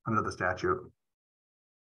under the statute.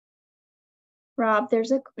 Rob,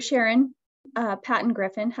 there's Sharon Patton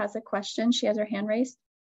Griffin has a question. She has her hand raised.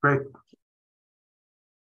 Great.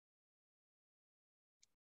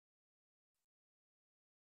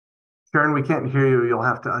 Sharon, we can't hear you. You'll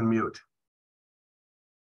have to unmute.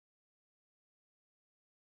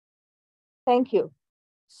 Thank you.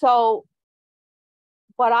 So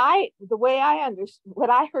what I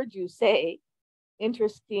heard you say,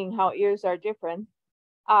 interesting how ears are different,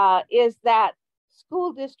 is that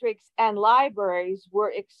school districts and libraries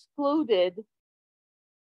were excluded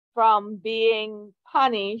from being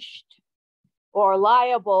punished or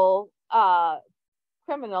liable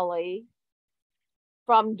criminally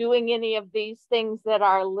from doing any of these things that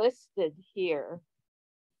are listed here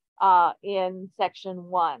in section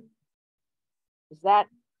 1. Is that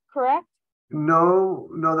correct? No,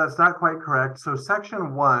 that's not quite correct. So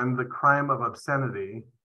section 1, the crime of obscenity,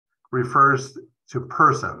 refers to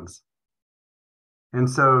persons. And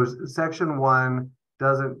so section 1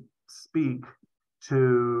 doesn't speak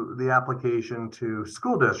to the application to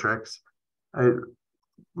school districts.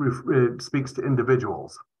 It speaks to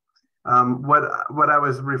individuals. What I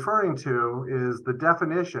was referring to is the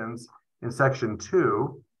definitions in section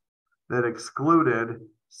 2 that excluded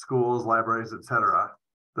schools, libraries, etc.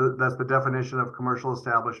 That's the definition of commercial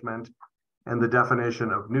establishment and the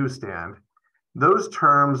definition of newsstand. Those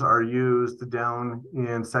terms are used down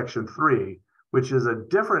in section 3, which is a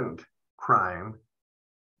different crime,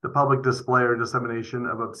 the public display or dissemination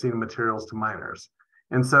of obscene materials to minors.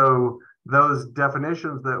 And so those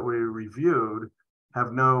definitions that we reviewed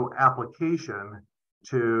have no application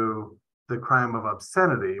to the crime of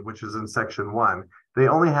obscenity, which is in section 1. They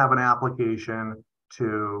only have an application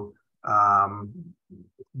to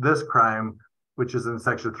this crime, which is in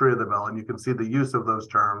section 3 of the bill. And you can see the use of those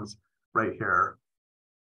terms right here.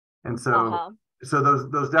 And so so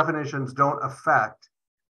those definitions don't affect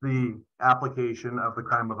the application of the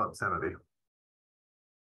crime of obscenity.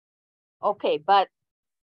 Okay, but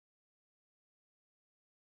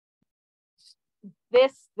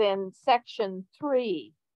this then, section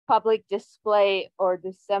 3, public display or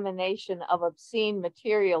dissemination of obscene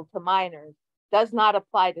material to minors, does not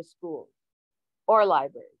apply to schools or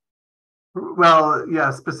libraries. Well, yeah,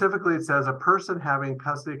 specifically it says a person having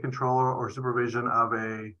custody, control, or supervision of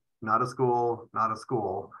not a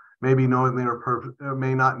school, may be knowingly or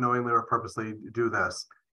may not knowingly or purposely do this.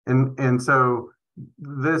 And so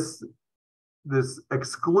this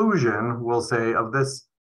exclusion, we'll say, of this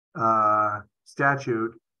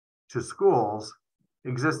statute to schools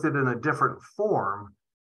existed in a different form,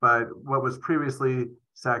 but what was previously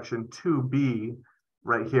section 2B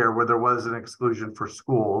right here, where there was an exclusion for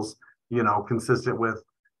schools, you know, consistent with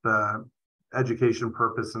the education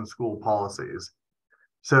purpose and school policies.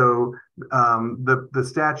 So the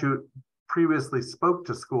statute previously spoke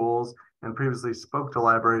to schools and previously spoke to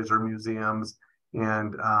libraries or museums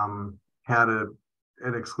and had an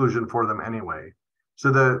exclusion for them anyway.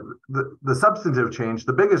 So the substantive change,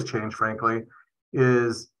 the biggest change, frankly,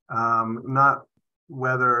 is not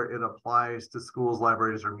whether it applies to schools,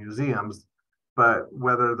 libraries, or museums, but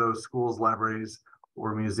whether those schools, libraries,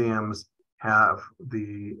 or museums have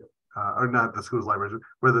or not the schools, libraries,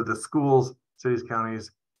 whether the schools, cities,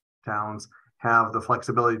 counties, towns have the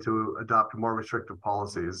flexibility to adopt more restrictive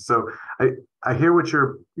policies. So I hear what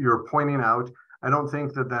you're pointing out. I don't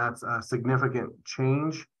think that that's a significant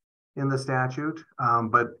change in the statute,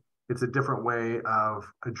 but it's a different way of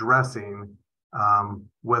addressing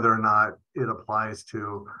whether or not it applies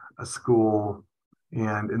to a school.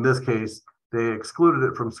 And in this case, they excluded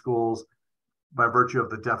it from schools by virtue of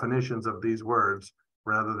the definitions of these words,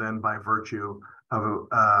 rather than by virtue of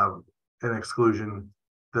an exclusion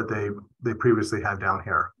that they previously had down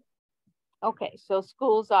here. Okay, so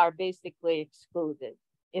schools are basically excluded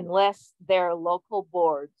unless their local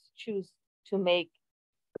boards choose to make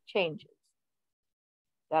changes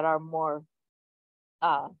that are more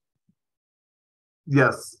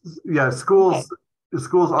Yes, schools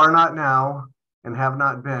are not now and have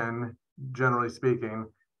not been, generally speaking,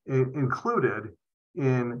 included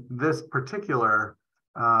in this particular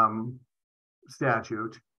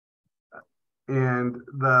statute, and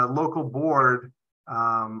the local board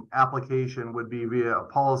application would be via a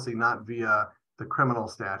policy, not via the criminal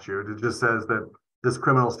statute. It just says that this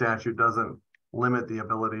criminal statute doesn't limit the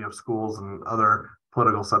ability of schools and other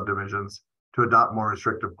political subdivisions to adopt more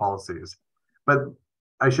restrictive policies. But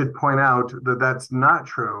I should point out that that's not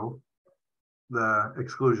true, the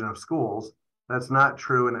exclusion of schools. That's not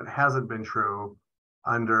true, and it hasn't been true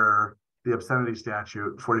under the obscenity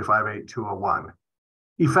statute 458201.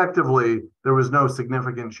 Effectively, there was no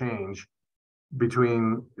significant change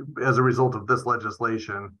as a result of this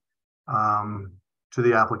legislation to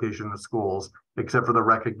the application of schools, except for the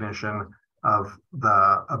recognition of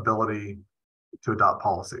the ability to adopt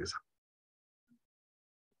policies.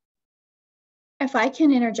 If I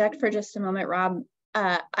can interject for just a moment, Rob,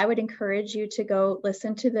 I would encourage you to go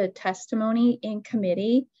listen to the testimony in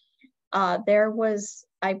committee. There was,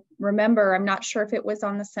 I remember, I'm not sure if it was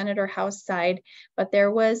on the Senate or House side, but there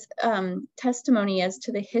was testimony as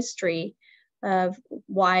to the history of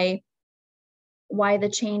why the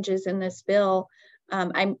changes in this bill.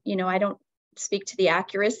 I don't speak to the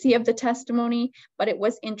accuracy of the testimony, but it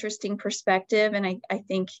was interesting perspective, and I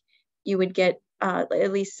think you would get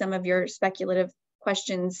at least some of your speculative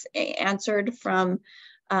questions answered from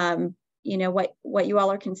what you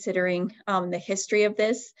all are considering, the history of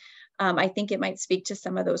this. I think it might speak to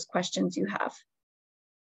some of those questions you have.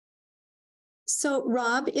 So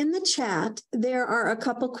Rob, in the chat, there are a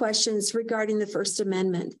couple questions regarding the First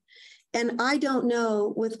Amendment. And I don't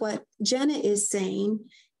know, with what Jenna is saying,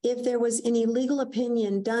 if there was any legal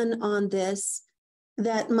opinion done on this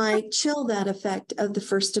that might chill that effect of the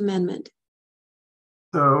First Amendment.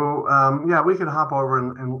 So yeah, we could hop over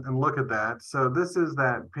and look at that. So this is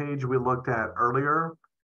that page we looked at earlier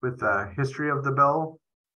with the history of the bill.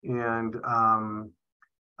 And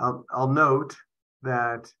I'll note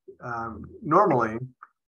that normally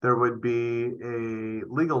there would be a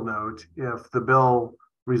legal note if the bill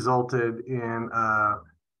resulted in a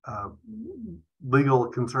legal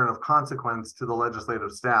concern of consequence to the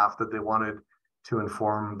legislative staff that they wanted to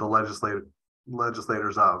inform the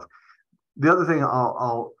legislators of. The other thing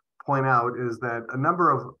I'll point out is that a number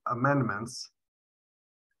of amendments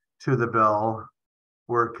to the bill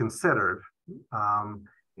were considered,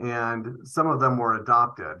 and some of them were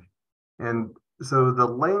adopted. And so the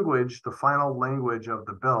language, the final language of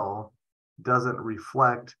the bill doesn't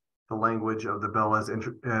reflect the language of the bill as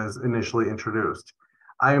initially introduced.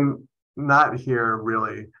 I'm not here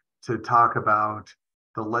really to talk about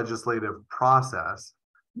the legislative process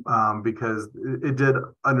because it did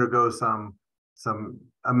undergo some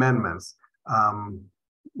amendments. I'm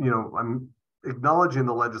acknowledging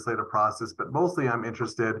the legislative process, but mostly I'm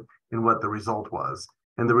interested in what the result was.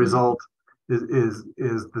 And the result is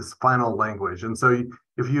this final language. And so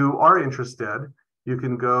if you are interested, you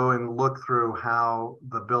can go and look through how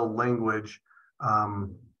the bill language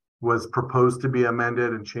was proposed to be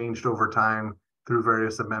amended and changed over time through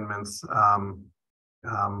various amendments.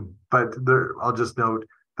 But I'll just note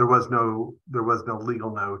there was no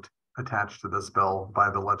legal note attached to this bill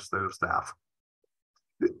by the legislative staff.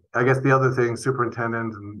 I guess the other thing,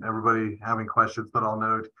 superintendent and everybody having questions, but I'll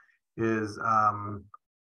note is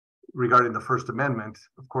regarding the First Amendment.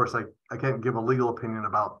 Of course, I can't give a legal opinion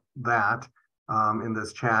about that in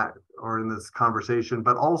this chat or in this conversation,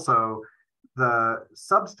 but also the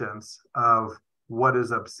substance of what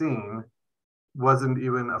is obscene wasn't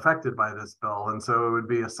even affected by this bill. And so it would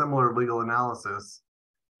be a similar legal analysis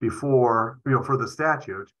before, for the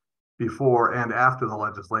statute, before and after the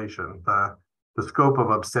legislation. The scope of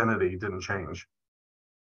obscenity didn't change.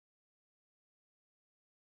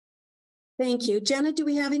 Thank you. Jenna, do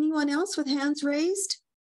we have anyone else with hands raised?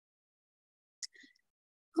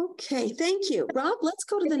 Okay, thank you. Rob, let's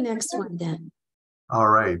go to the next one then. All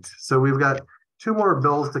right, so we've got two more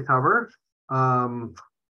bills to cover. We're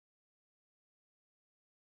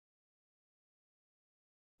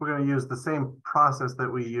going to use the same process that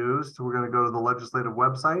we used. We're going to go to the legislative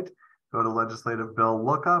website, go to legislative bill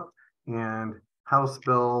lookup, and House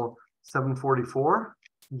Bill 744.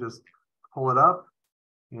 Just pull it up,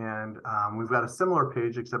 and we've got a similar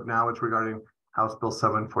page, except now it's regarding House Bill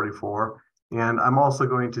 744. And I'm also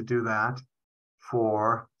going to do that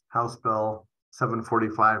for House Bill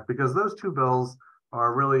 745 because those two bills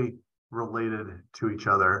are really related to each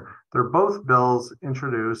other. They're both bills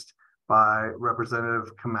introduced by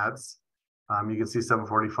Representative Kometz. You can see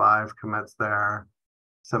 745 Kometz there,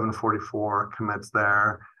 744 Kometz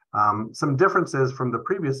there. Some differences from the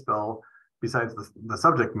previous bill, besides the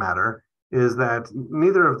subject matter, is that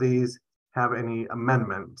neither of these have any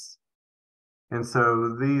amendments. And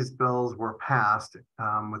so these bills were passed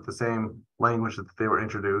with the same language that they were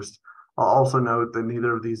introduced. I'll also note that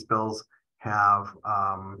neither of these bills have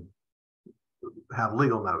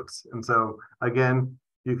legal notes. And so again,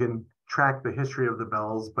 you can track the history of the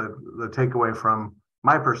bills, but the takeaway from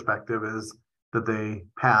my perspective is that they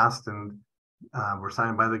passed and were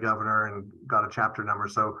signed by the governor and got a chapter number.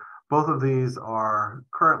 So both of these are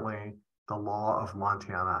currently the law of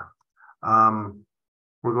Montana.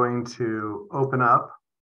 We're going to open up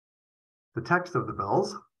the text of the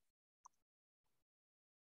bills.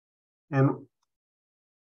 And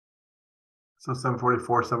so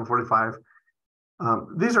 744, 745.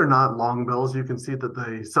 These are not long bills. You can see that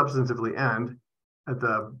they substantively end at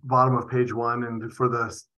the bottom of page 1. And for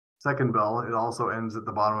the second bill, it also ends at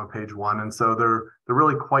the bottom of page 1. And so they're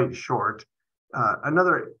really quite short.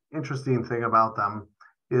 Another interesting thing about them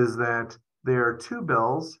is that they are two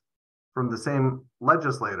bills from the same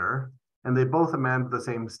legislator, and they both amend the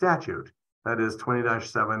same statute, that is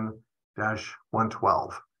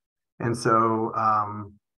 20-7-112. And so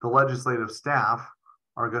the legislative staff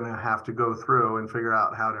are going to have to go through and figure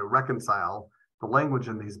out how to reconcile the language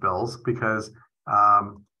in these bills, because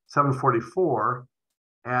 744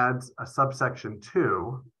 adds a subsection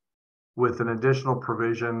 2 with an additional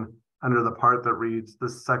provision under the part that reads,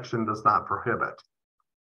 "This section does not prohibit."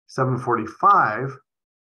 745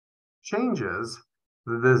 changes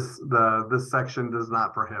this section does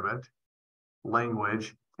not prohibit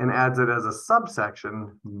language and adds it as a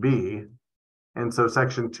subsection B. And so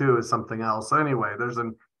section 2 is something else. So anyway, there's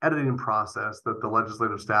an editing process that the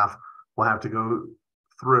legislative staff will have to go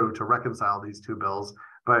through to reconcile these two bills.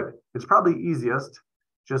 But it's probably easiest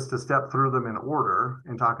just to step through them in order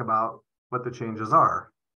and talk about what the changes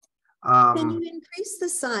are. Can you increase the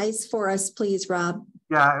size for us, please, Rob?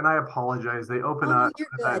 Yeah, and I apologize. They open up at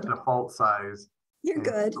that default size. You're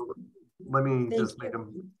good. So let me just make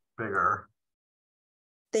them bigger.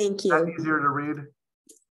 Thank you. Is that easier to read?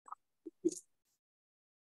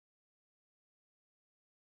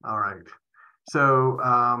 All right. So,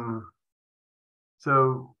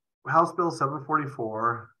 so House Bill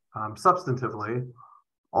 744, substantively,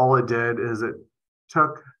 all it did is it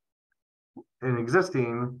took an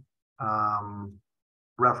existing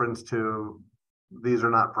reference to "these are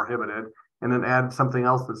not prohibited" and then add something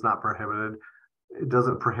else that's not prohibited. It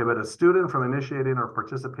doesn't prohibit a student from initiating or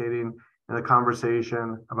participating in a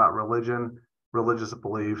conversation about religion, religious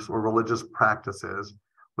beliefs, or religious practices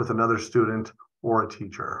with another student or a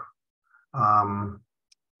teacher. I'm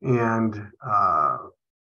not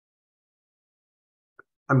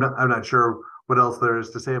sure what else there is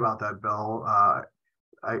to say about that bill.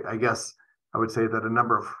 I guess I would say that a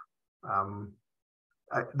number of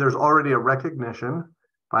there's already a recognition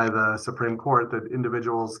by the Supreme Court that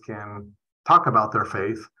individuals can talk about their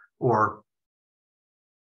faith, or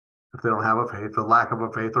if they don't have a faith, the lack of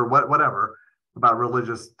a faith, or whatever about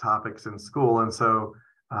religious topics in school. And so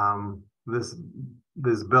this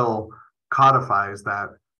bill codifies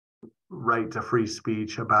that right to free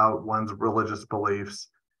speech about one's religious beliefs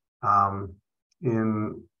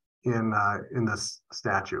in this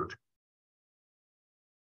statute.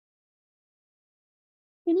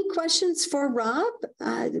 Any questions for Rob?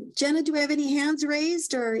 Jenna, do we have any hands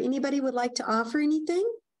raised, or anybody would like to offer anything?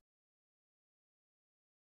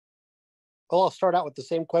 Well, I'll start out with the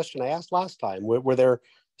same question I asked last time. Were there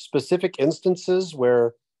specific instances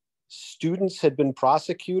where students had been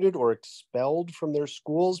prosecuted or expelled from their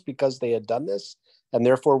schools because they had done this, and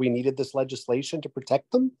therefore we needed this legislation to protect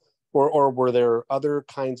them? Or were there other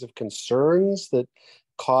kinds of concerns that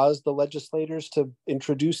caused the legislators to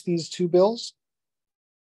introduce these two bills?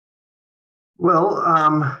 Well,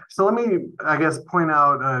 so let me, I guess, point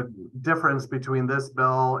out a difference between this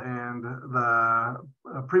bill and the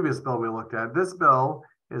previous bill we looked at. This bill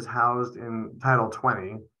is housed in Title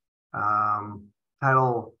 20.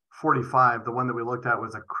 Title 45, the one that we looked at,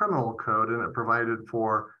 was a criminal code, and it provided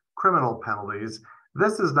for criminal penalties.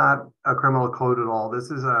 This is not a criminal code at all.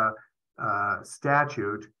 This is a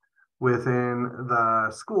statute within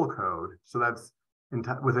the school code. So that's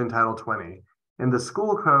within Title 20. And the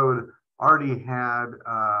school code already had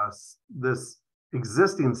this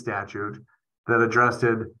existing statute that addressed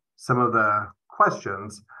some of the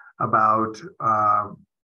questions about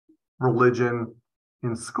religion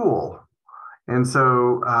in school. And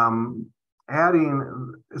so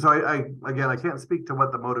again, I can't speak to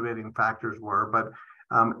what the motivating factors were, but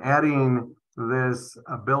adding this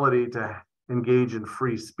ability to engage in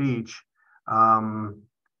free speech,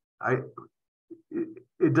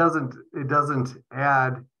 it doesn't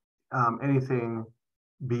add anything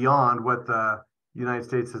beyond what the United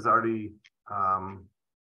States has already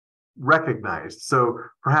recognized. So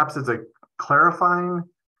perhaps it's a clarifying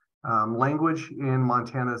language in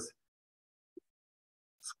Montana's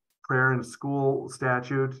prayer in school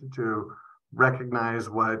statute to recognize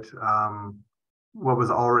what was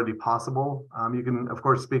already possible. You can, of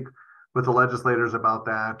course, speak with the legislators about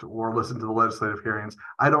that or listen to the legislative hearings.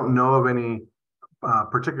 I don't know of any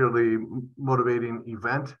particularly motivating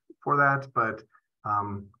event for that, but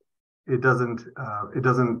it doesn't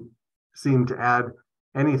seem to add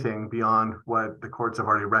anything beyond what the courts have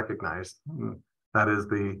already recognized. That is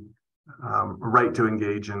the right to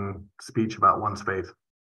engage in speech about one's faith.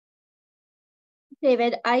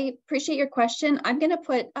 David, I appreciate your question. I'm going to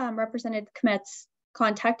put Representative Kmet's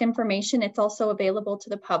contact information. It's also available to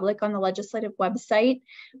the public on the legislative website,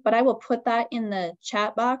 but I will put that in the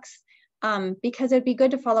chat box because it'd be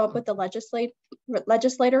good to follow up with the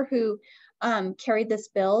legislator who carried this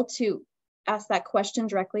bill to ask that question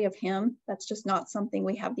directly of him. That's just not something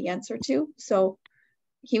we have the answer to. So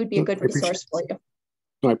he would be a good resource for you.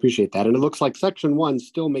 No, I appreciate that. And it looks like Section 1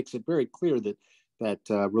 still makes it very clear that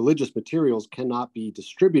religious materials cannot be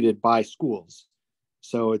distributed by schools.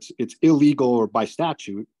 So it's illegal or by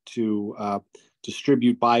statute to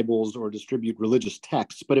distribute Bibles or distribute religious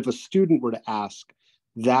texts. But if a student were to ask,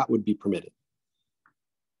 that would be permitted.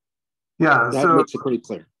 Yeah, that makes it pretty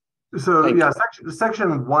clear. So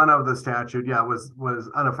section 1 of the statute,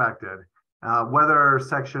 was unaffected. Whether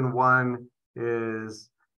Section 1 is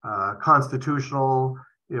constitutional,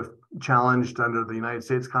 if challenged under the United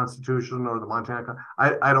States Constitution or the Montana,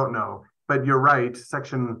 I don't know. But you're right,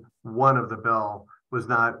 Section 1 of the bill was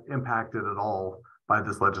not impacted at all by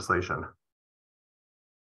this legislation.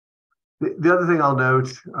 The other thing I'll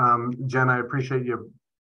note, Jen, I appreciate you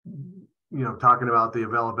talking about the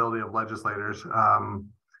availability of legislators. On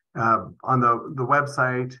the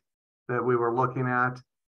website that we were looking at,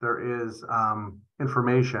 there is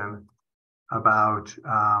information about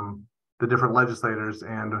the different legislators,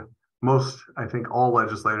 and most, I think all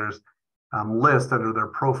legislators list under their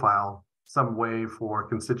profile some way for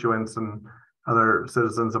constituents and other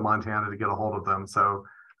citizens of Montana to get a hold of them. So,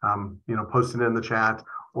 post it in the chat,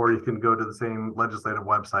 or you can go to the same legislative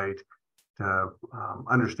website to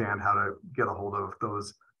understand how to get a hold of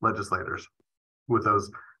those legislators with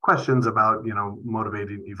those questions about,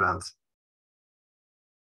 motivating events.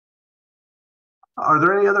 Are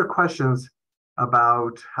there any other questions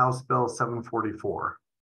about House Bill 744?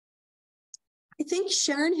 I think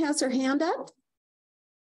Sharon has her hand up.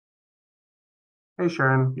 Hey,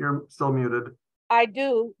 Sharon, you're still muted. I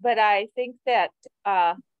do, but I think that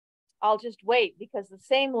I'll just wait because the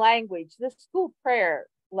same language, the school prayer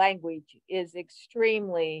language is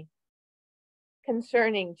extremely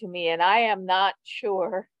concerning to me. And I am not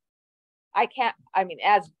sure, I mean,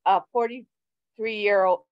 as a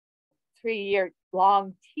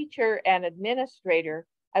 3-year-long teacher and administrator,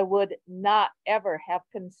 I would not ever have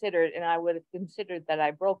considered, and I would have considered that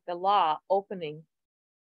I broke the law opening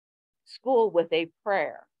school with a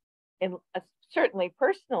prayer. And certainly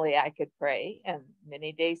personally, I could pray, and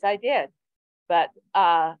many days I did. But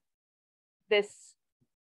this,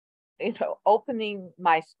 opening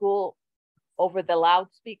my school over the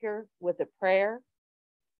loudspeaker with a prayer,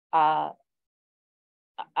 I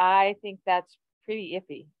think that's pretty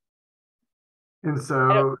iffy. And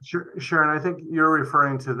so, Sharon, I think you're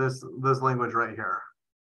referring to this language right here.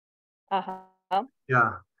 Uh-huh.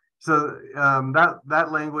 Yeah. So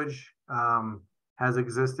that language has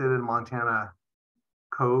existed in Montana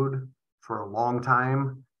code for a long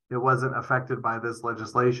time. It wasn't affected by this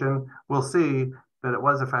legislation. We'll see that it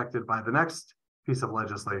was affected by the next piece of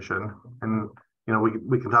legislation, and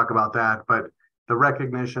we can talk about that. But the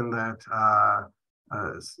recognition that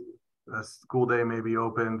a school day may be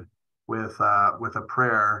opened with a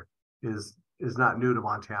prayer is not new to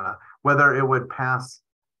Montana. Whether it would pass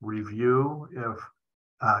review if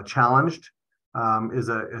challenged is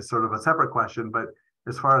sort of a separate question. But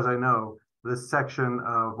as far as I know, this section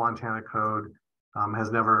of Montana code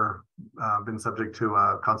has never been subject to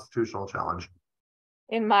a constitutional challenge.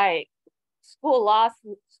 In my school law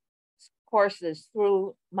courses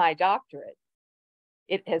through my doctorate,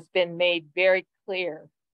 it has been made very clear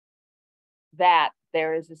that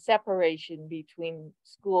there is a separation between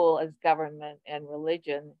school as government and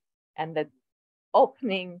religion, and that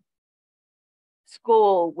opening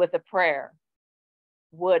school with a prayer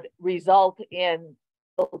would result in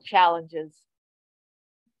challenges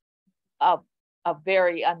of a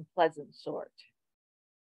very unpleasant sort.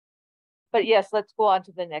 But yes, let's go on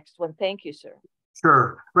to the next one. Thank you, sir.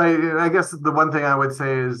 Sure. Right. I guess the one thing I would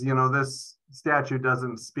say is, this statute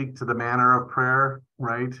doesn't speak to the manner of prayer,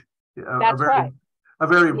 right? That's right. A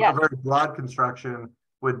very broad construction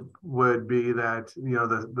would be that,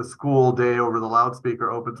 the school day over the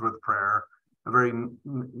loudspeaker opens with prayer. A very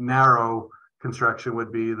narrow construction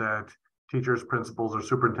would be that teachers, principals, or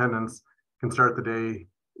superintendents can start the day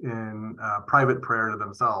in private prayer to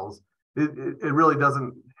themselves. It really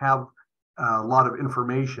doesn't have a lot of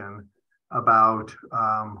information about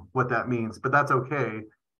what that means, but that's okay.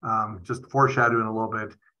 Just foreshadowing a little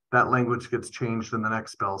bit, that language gets changed in the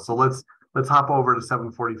next bill. So let's hop over to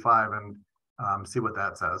 745 and see what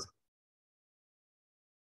that says.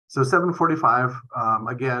 So 745,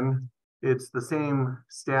 again, it's the same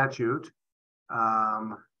statute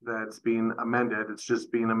that's being amended. It's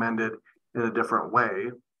just being amended in a different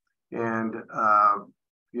way. And,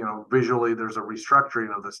 visually there's a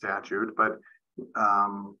restructuring of the statute, but,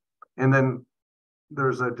 and then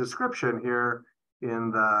there's a description here in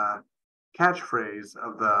the catchphrase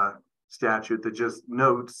of the statute that just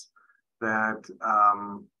notes that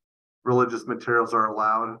religious materials are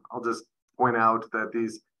allowed. I'll just point out that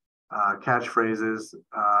these catchphrases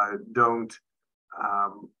don't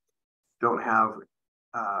have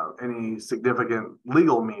any significant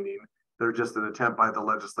legal meaning. They're just an attempt by the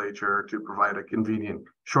legislature to provide a convenient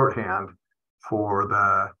shorthand for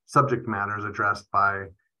the subject matters addressed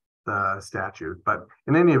by the statute. But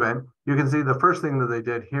in any event, you can see the first thing that they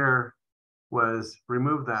did here was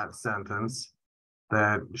remove that sentence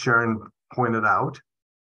that Sharon pointed out.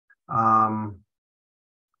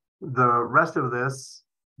 The rest of this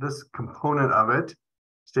component of it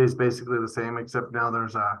stays basically the same, except now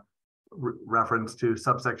there's a reference to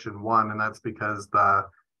subsection 1, and that's because the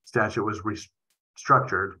statute was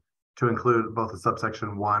restructured to include both a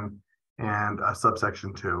subsection 1 and a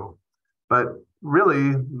subsection 2. But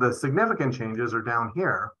really, the significant changes are down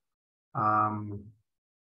here,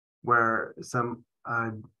 where some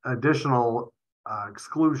additional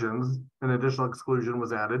exclusions, an additional exclusion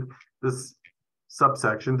was added. This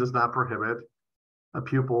subsection does not prohibit a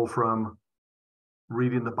pupil from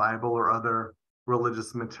reading the Bible or other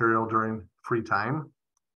religious material during free time.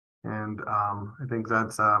 And I think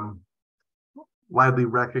that's widely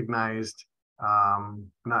recognized,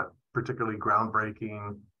 not particularly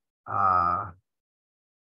groundbreaking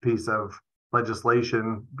piece of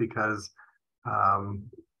legislation, because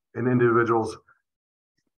an individual's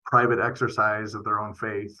private exercise of their own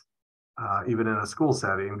faith, even in a school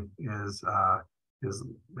setting, has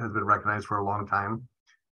been recognized for a long time.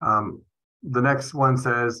 The next one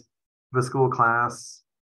says the school class,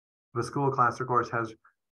 of course, has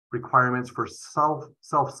requirements for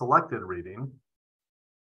self-selected reading.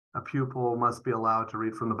 A pupil must be allowed to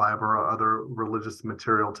read from the Bible or other religious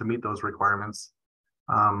material to meet those requirements.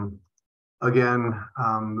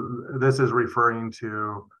 This is referring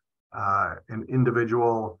to an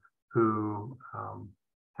individual who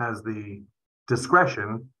has the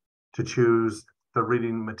discretion to choose the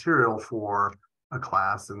reading material for a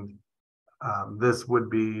class, and this would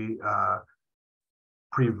be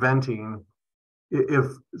preventing, if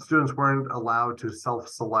students weren't allowed to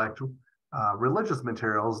self-select religious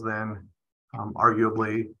materials, then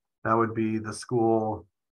arguably that would be the school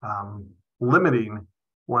limiting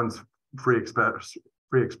one's free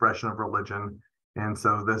expression of religion. And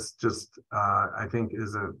so this just, I think,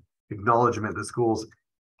 is an acknowledgement that schools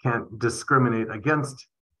can't discriminate against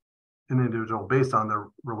an individual based on their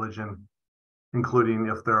religion, including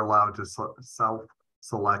if they're allowed to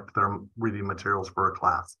self-select their reading materials for a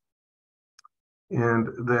class. And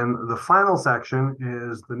then the final section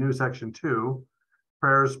is the new section 2,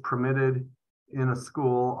 prayers permitted in a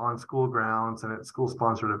school, on school grounds, and at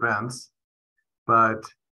school-sponsored events, but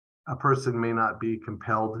a person may not be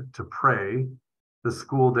compelled to pray. The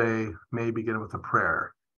school day may begin with a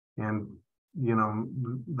prayer. And, you know,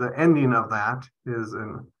 the ending of that is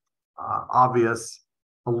an obvious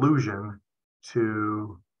allusion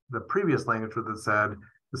to the previous language that said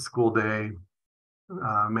the school day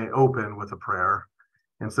may open with a prayer.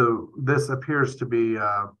 And so this appears to be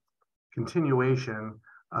a continuation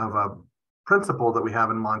of a principle that we have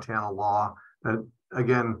in Montana law that,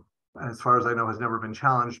 again, as far as I know, has never been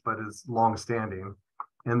challenged, but is longstanding.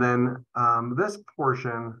 And then this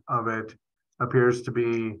portion of it appears to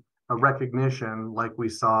be a recognition, like we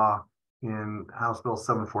saw in House Bill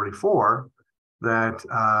 744, that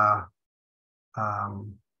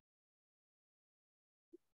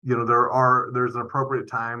you know, there's an appropriate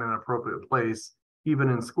time and an appropriate place, even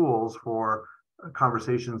in schools, for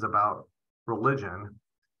conversations about religion.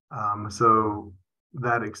 So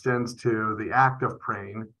that extends to the act of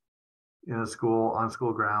praying in a school, on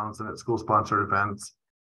school grounds, and at school-sponsored events.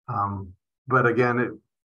 But again,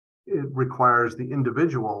 it requires the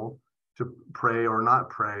individual to pray or not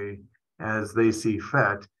pray as they see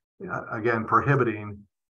fit, again, prohibiting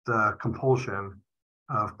the compulsion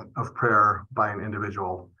of prayer by an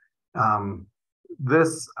individual.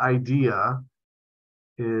 This idea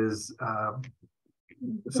is,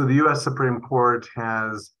 so the U.S. Supreme Court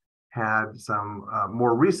has had some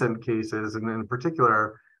more recent cases, and in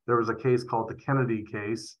particular, there was a case called the Kennedy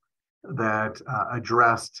case that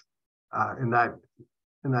addressed, in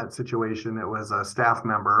that situation, it was a staff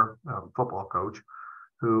member, a football coach,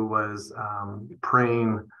 who was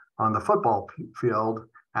praying on the football field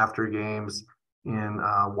after games in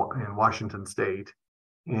Washington State.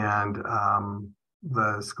 And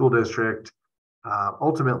the school district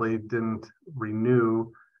ultimately didn't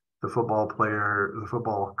renew the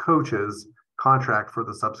football coach's contract for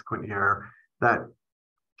the subsequent year. That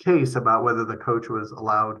case about whether the coach was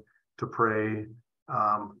allowed to pray,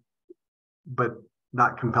 but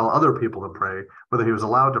not compel other people to pray, whether he was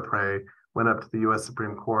allowed to pray, went up to the U.S.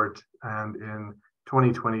 Supreme Court. And in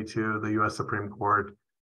 2022, the U.S. Supreme Court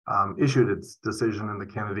issued its decision in the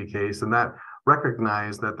Kennedy case, and that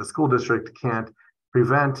recognized that the school district can't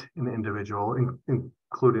prevent an individual,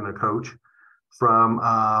 including a coach,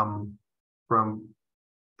 from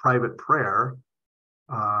private prayer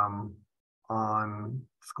on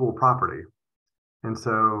school property. And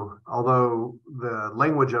so, although the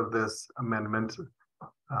language of this amendment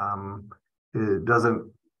it doesn't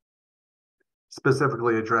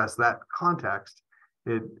specifically address that context,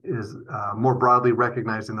 it is more broadly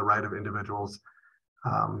recognizing the right of individuals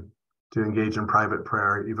to engage in private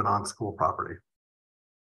prayer, even on school property.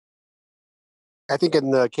 I think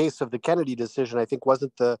in the case of the Kennedy decision, I think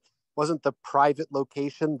wasn't the private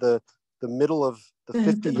location the middle of the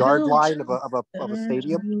 50-yard line of a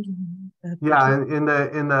stadium? Yeah, in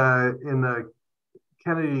the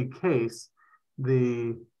Kennedy case,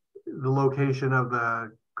 the location of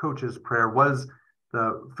the coach's prayer was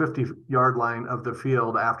the 50-yard line of the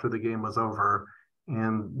field after the game was over,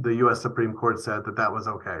 and the U.S. Supreme Court said that that was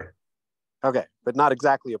okay. Okay, but not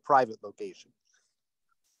exactly a private location.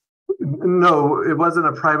 No, it wasn't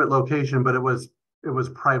a private location, but it was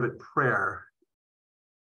private prayer,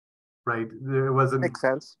 right? It wasn't. Makes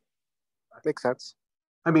sense. Makes sense.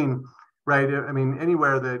 I mean, right? I mean,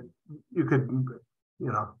 anywhere that you could,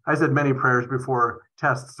 you know, I said many prayers before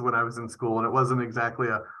tests when I was in school, and it wasn't exactly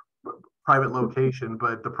a private location,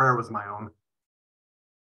 but the prayer was my own.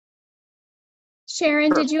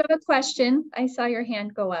 Sharon, Sure. did you have a question? I saw your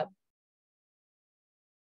hand go up.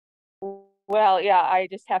 Well, yeah, I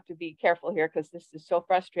just have to be careful here because this is so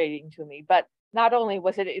frustrating to me. But not only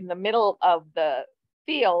was it in the middle of the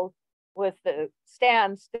field with the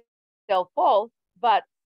stands still full, but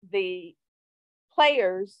the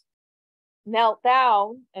players knelt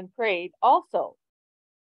down and prayed also.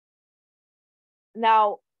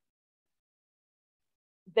 Now,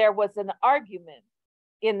 there was an argument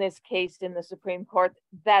in this case in the Supreme Court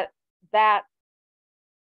that that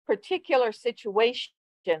particular situation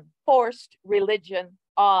forced religion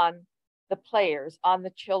on the players, on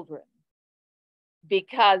the children,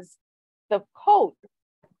 because the coach,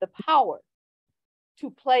 the power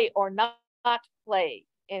to play or not play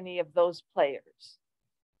any of those players.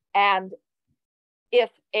 And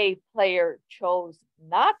if a player chose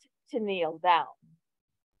not to kneel down,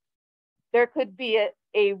 there could be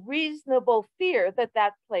a reasonable fear that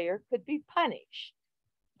that player could be punished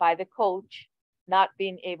by the coach not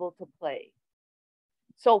being able to play.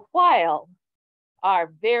 So while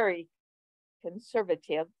our very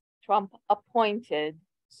conservative Trump-appointed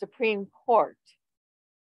Supreme Court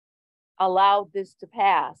allowed this to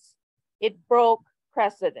pass, it broke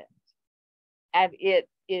precedent, and it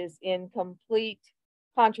is in complete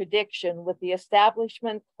contradiction with the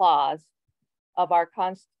Establishment Clause of our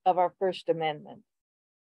First Amendment.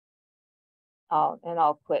 And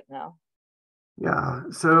I'll quit now. Yeah,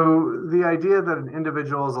 so the idea that an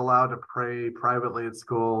individual is allowed to pray privately at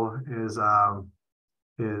school has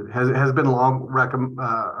been long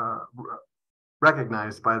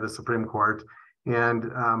recognized by the Supreme Court.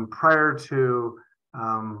 And prior to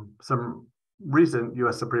some recent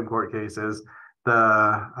U.S. Supreme Court cases,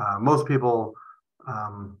 most people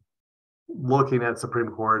looking at Supreme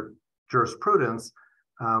Court jurisprudence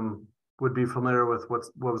would be familiar with what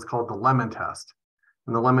was called the Lemon Test.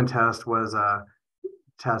 And the Lemon Test was a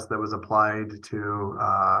test that was applied to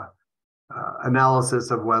analysis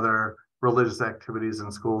of whether religious activities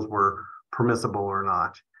in schools were permissible or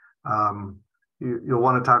not. You'll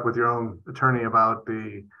want to talk with your own attorney about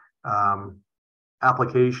the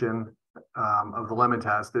application of the Lemon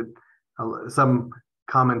Test. Some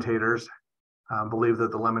commentators believe that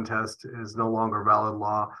the Lemon Test is no longer valid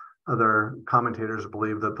law. Other commentators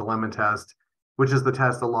believe that the Lemon Test, which is the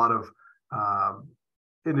test a lot of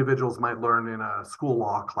individuals might learn in a school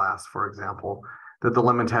law class, for example, that the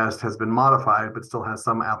Lemon Test has been modified but still has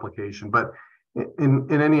some application. But in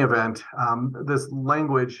any event, this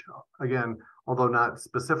language, again, although not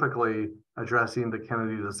specifically addressing the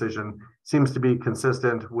Kennedy decision, seems to be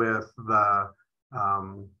consistent with the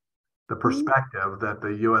perspective that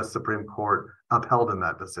the U.S. Supreme Court upheld in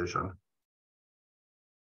that decision.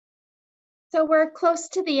 So we're close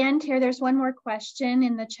to the end here. There's one more question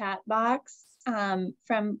in the chat box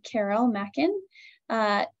from Carol Mackin.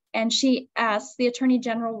 And she asks, the Attorney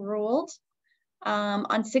General ruled on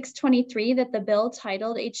 6/23 that the bill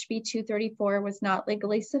titled HB 234 was not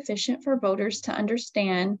legally sufficient for voters to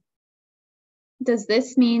understand. Does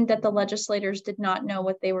this mean that the legislators did not know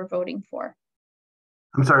what they were voting for?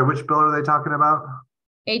 I'm sorry, which bill are they talking about?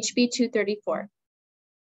 HB 234.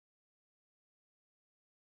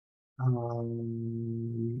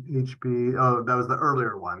 HB, oh, that was the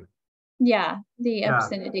earlier one. Yeah, the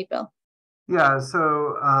obscenity bill. Yeah,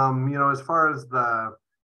 so, as far as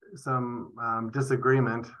some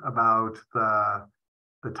disagreement about the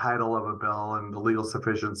title of a bill and the legal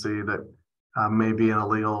sufficiency that may be in a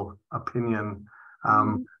legal opinion,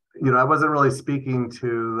 I wasn't really speaking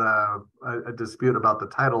to a dispute about the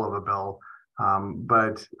title of a bill,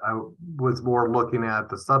 but I was more looking at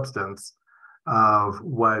the substance of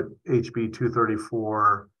what HB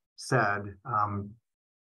 234 said.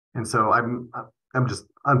 And so I'm just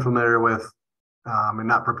unfamiliar with and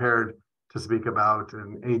not prepared to speak about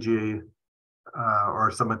an AG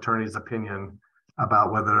or some attorney's opinion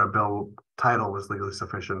about whether a bill title was legally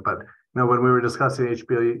sufficient. But when we were discussing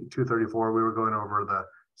HB 234, we were going over the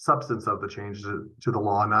substance of the changes to the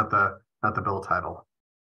law, not the bill title.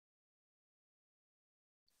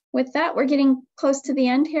 With that, we're getting close to the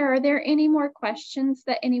end here. Are there any more questions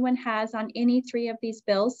that anyone has on any three of these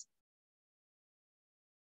bills?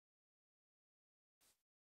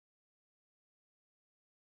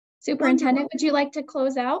 Superintendent, would you like to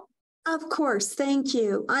close out? Of course, thank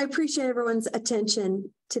you. I appreciate everyone's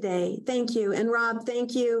attention today. Thank you. And Rob,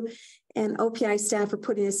 thank you. And OPI staff for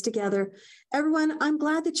putting this together. Everyone, I'm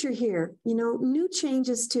glad that you're here. New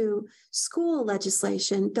changes to school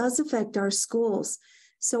legislation does affect our schools.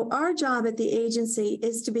 So our job at the agency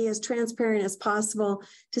is to be as transparent as possible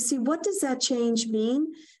to see what does that change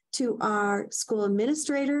mean to our school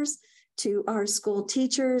administrators, to our school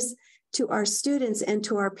teachers, to our students and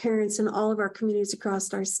to our parents and all of our communities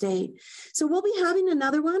across our state. So we'll be having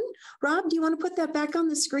another one. Rob, do you want to put that back on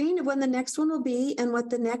the screen of when the next one will be and what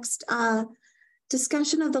the next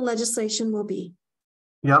discussion of the legislation will be?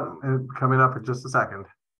 Yep, and coming up in just a second.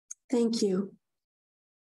 Thank you.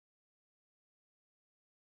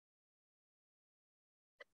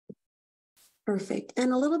 Perfect.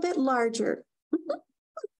 And a little bit larger.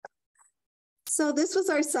 So this was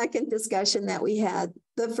our second discussion that we had.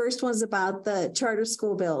 The first one was about the charter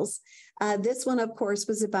school bills. This one, of course,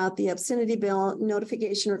 was about the obscenity bill,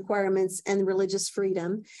 notification requirements, and religious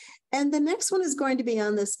freedom. And the next one is going to be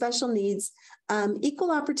on the Special Needs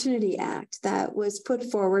Equal Opportunity Act that was put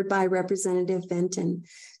forward by Representative Benton.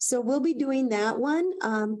 So we'll be doing that one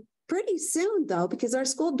pretty soon, though, because our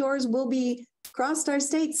school doors will be across our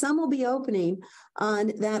state. Some will be opening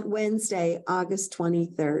on that Wednesday, August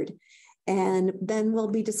 23rd. And then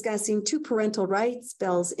we'll be discussing 2 parental rights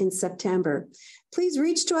bills in September. Please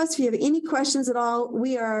reach to us if you have any questions at all.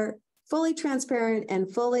 We are fully transparent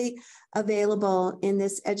and fully available in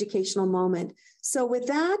this educational moment. So with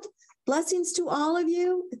that, blessings to all of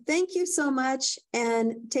you. Thank you so much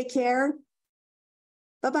and take care.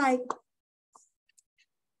 Bye-bye.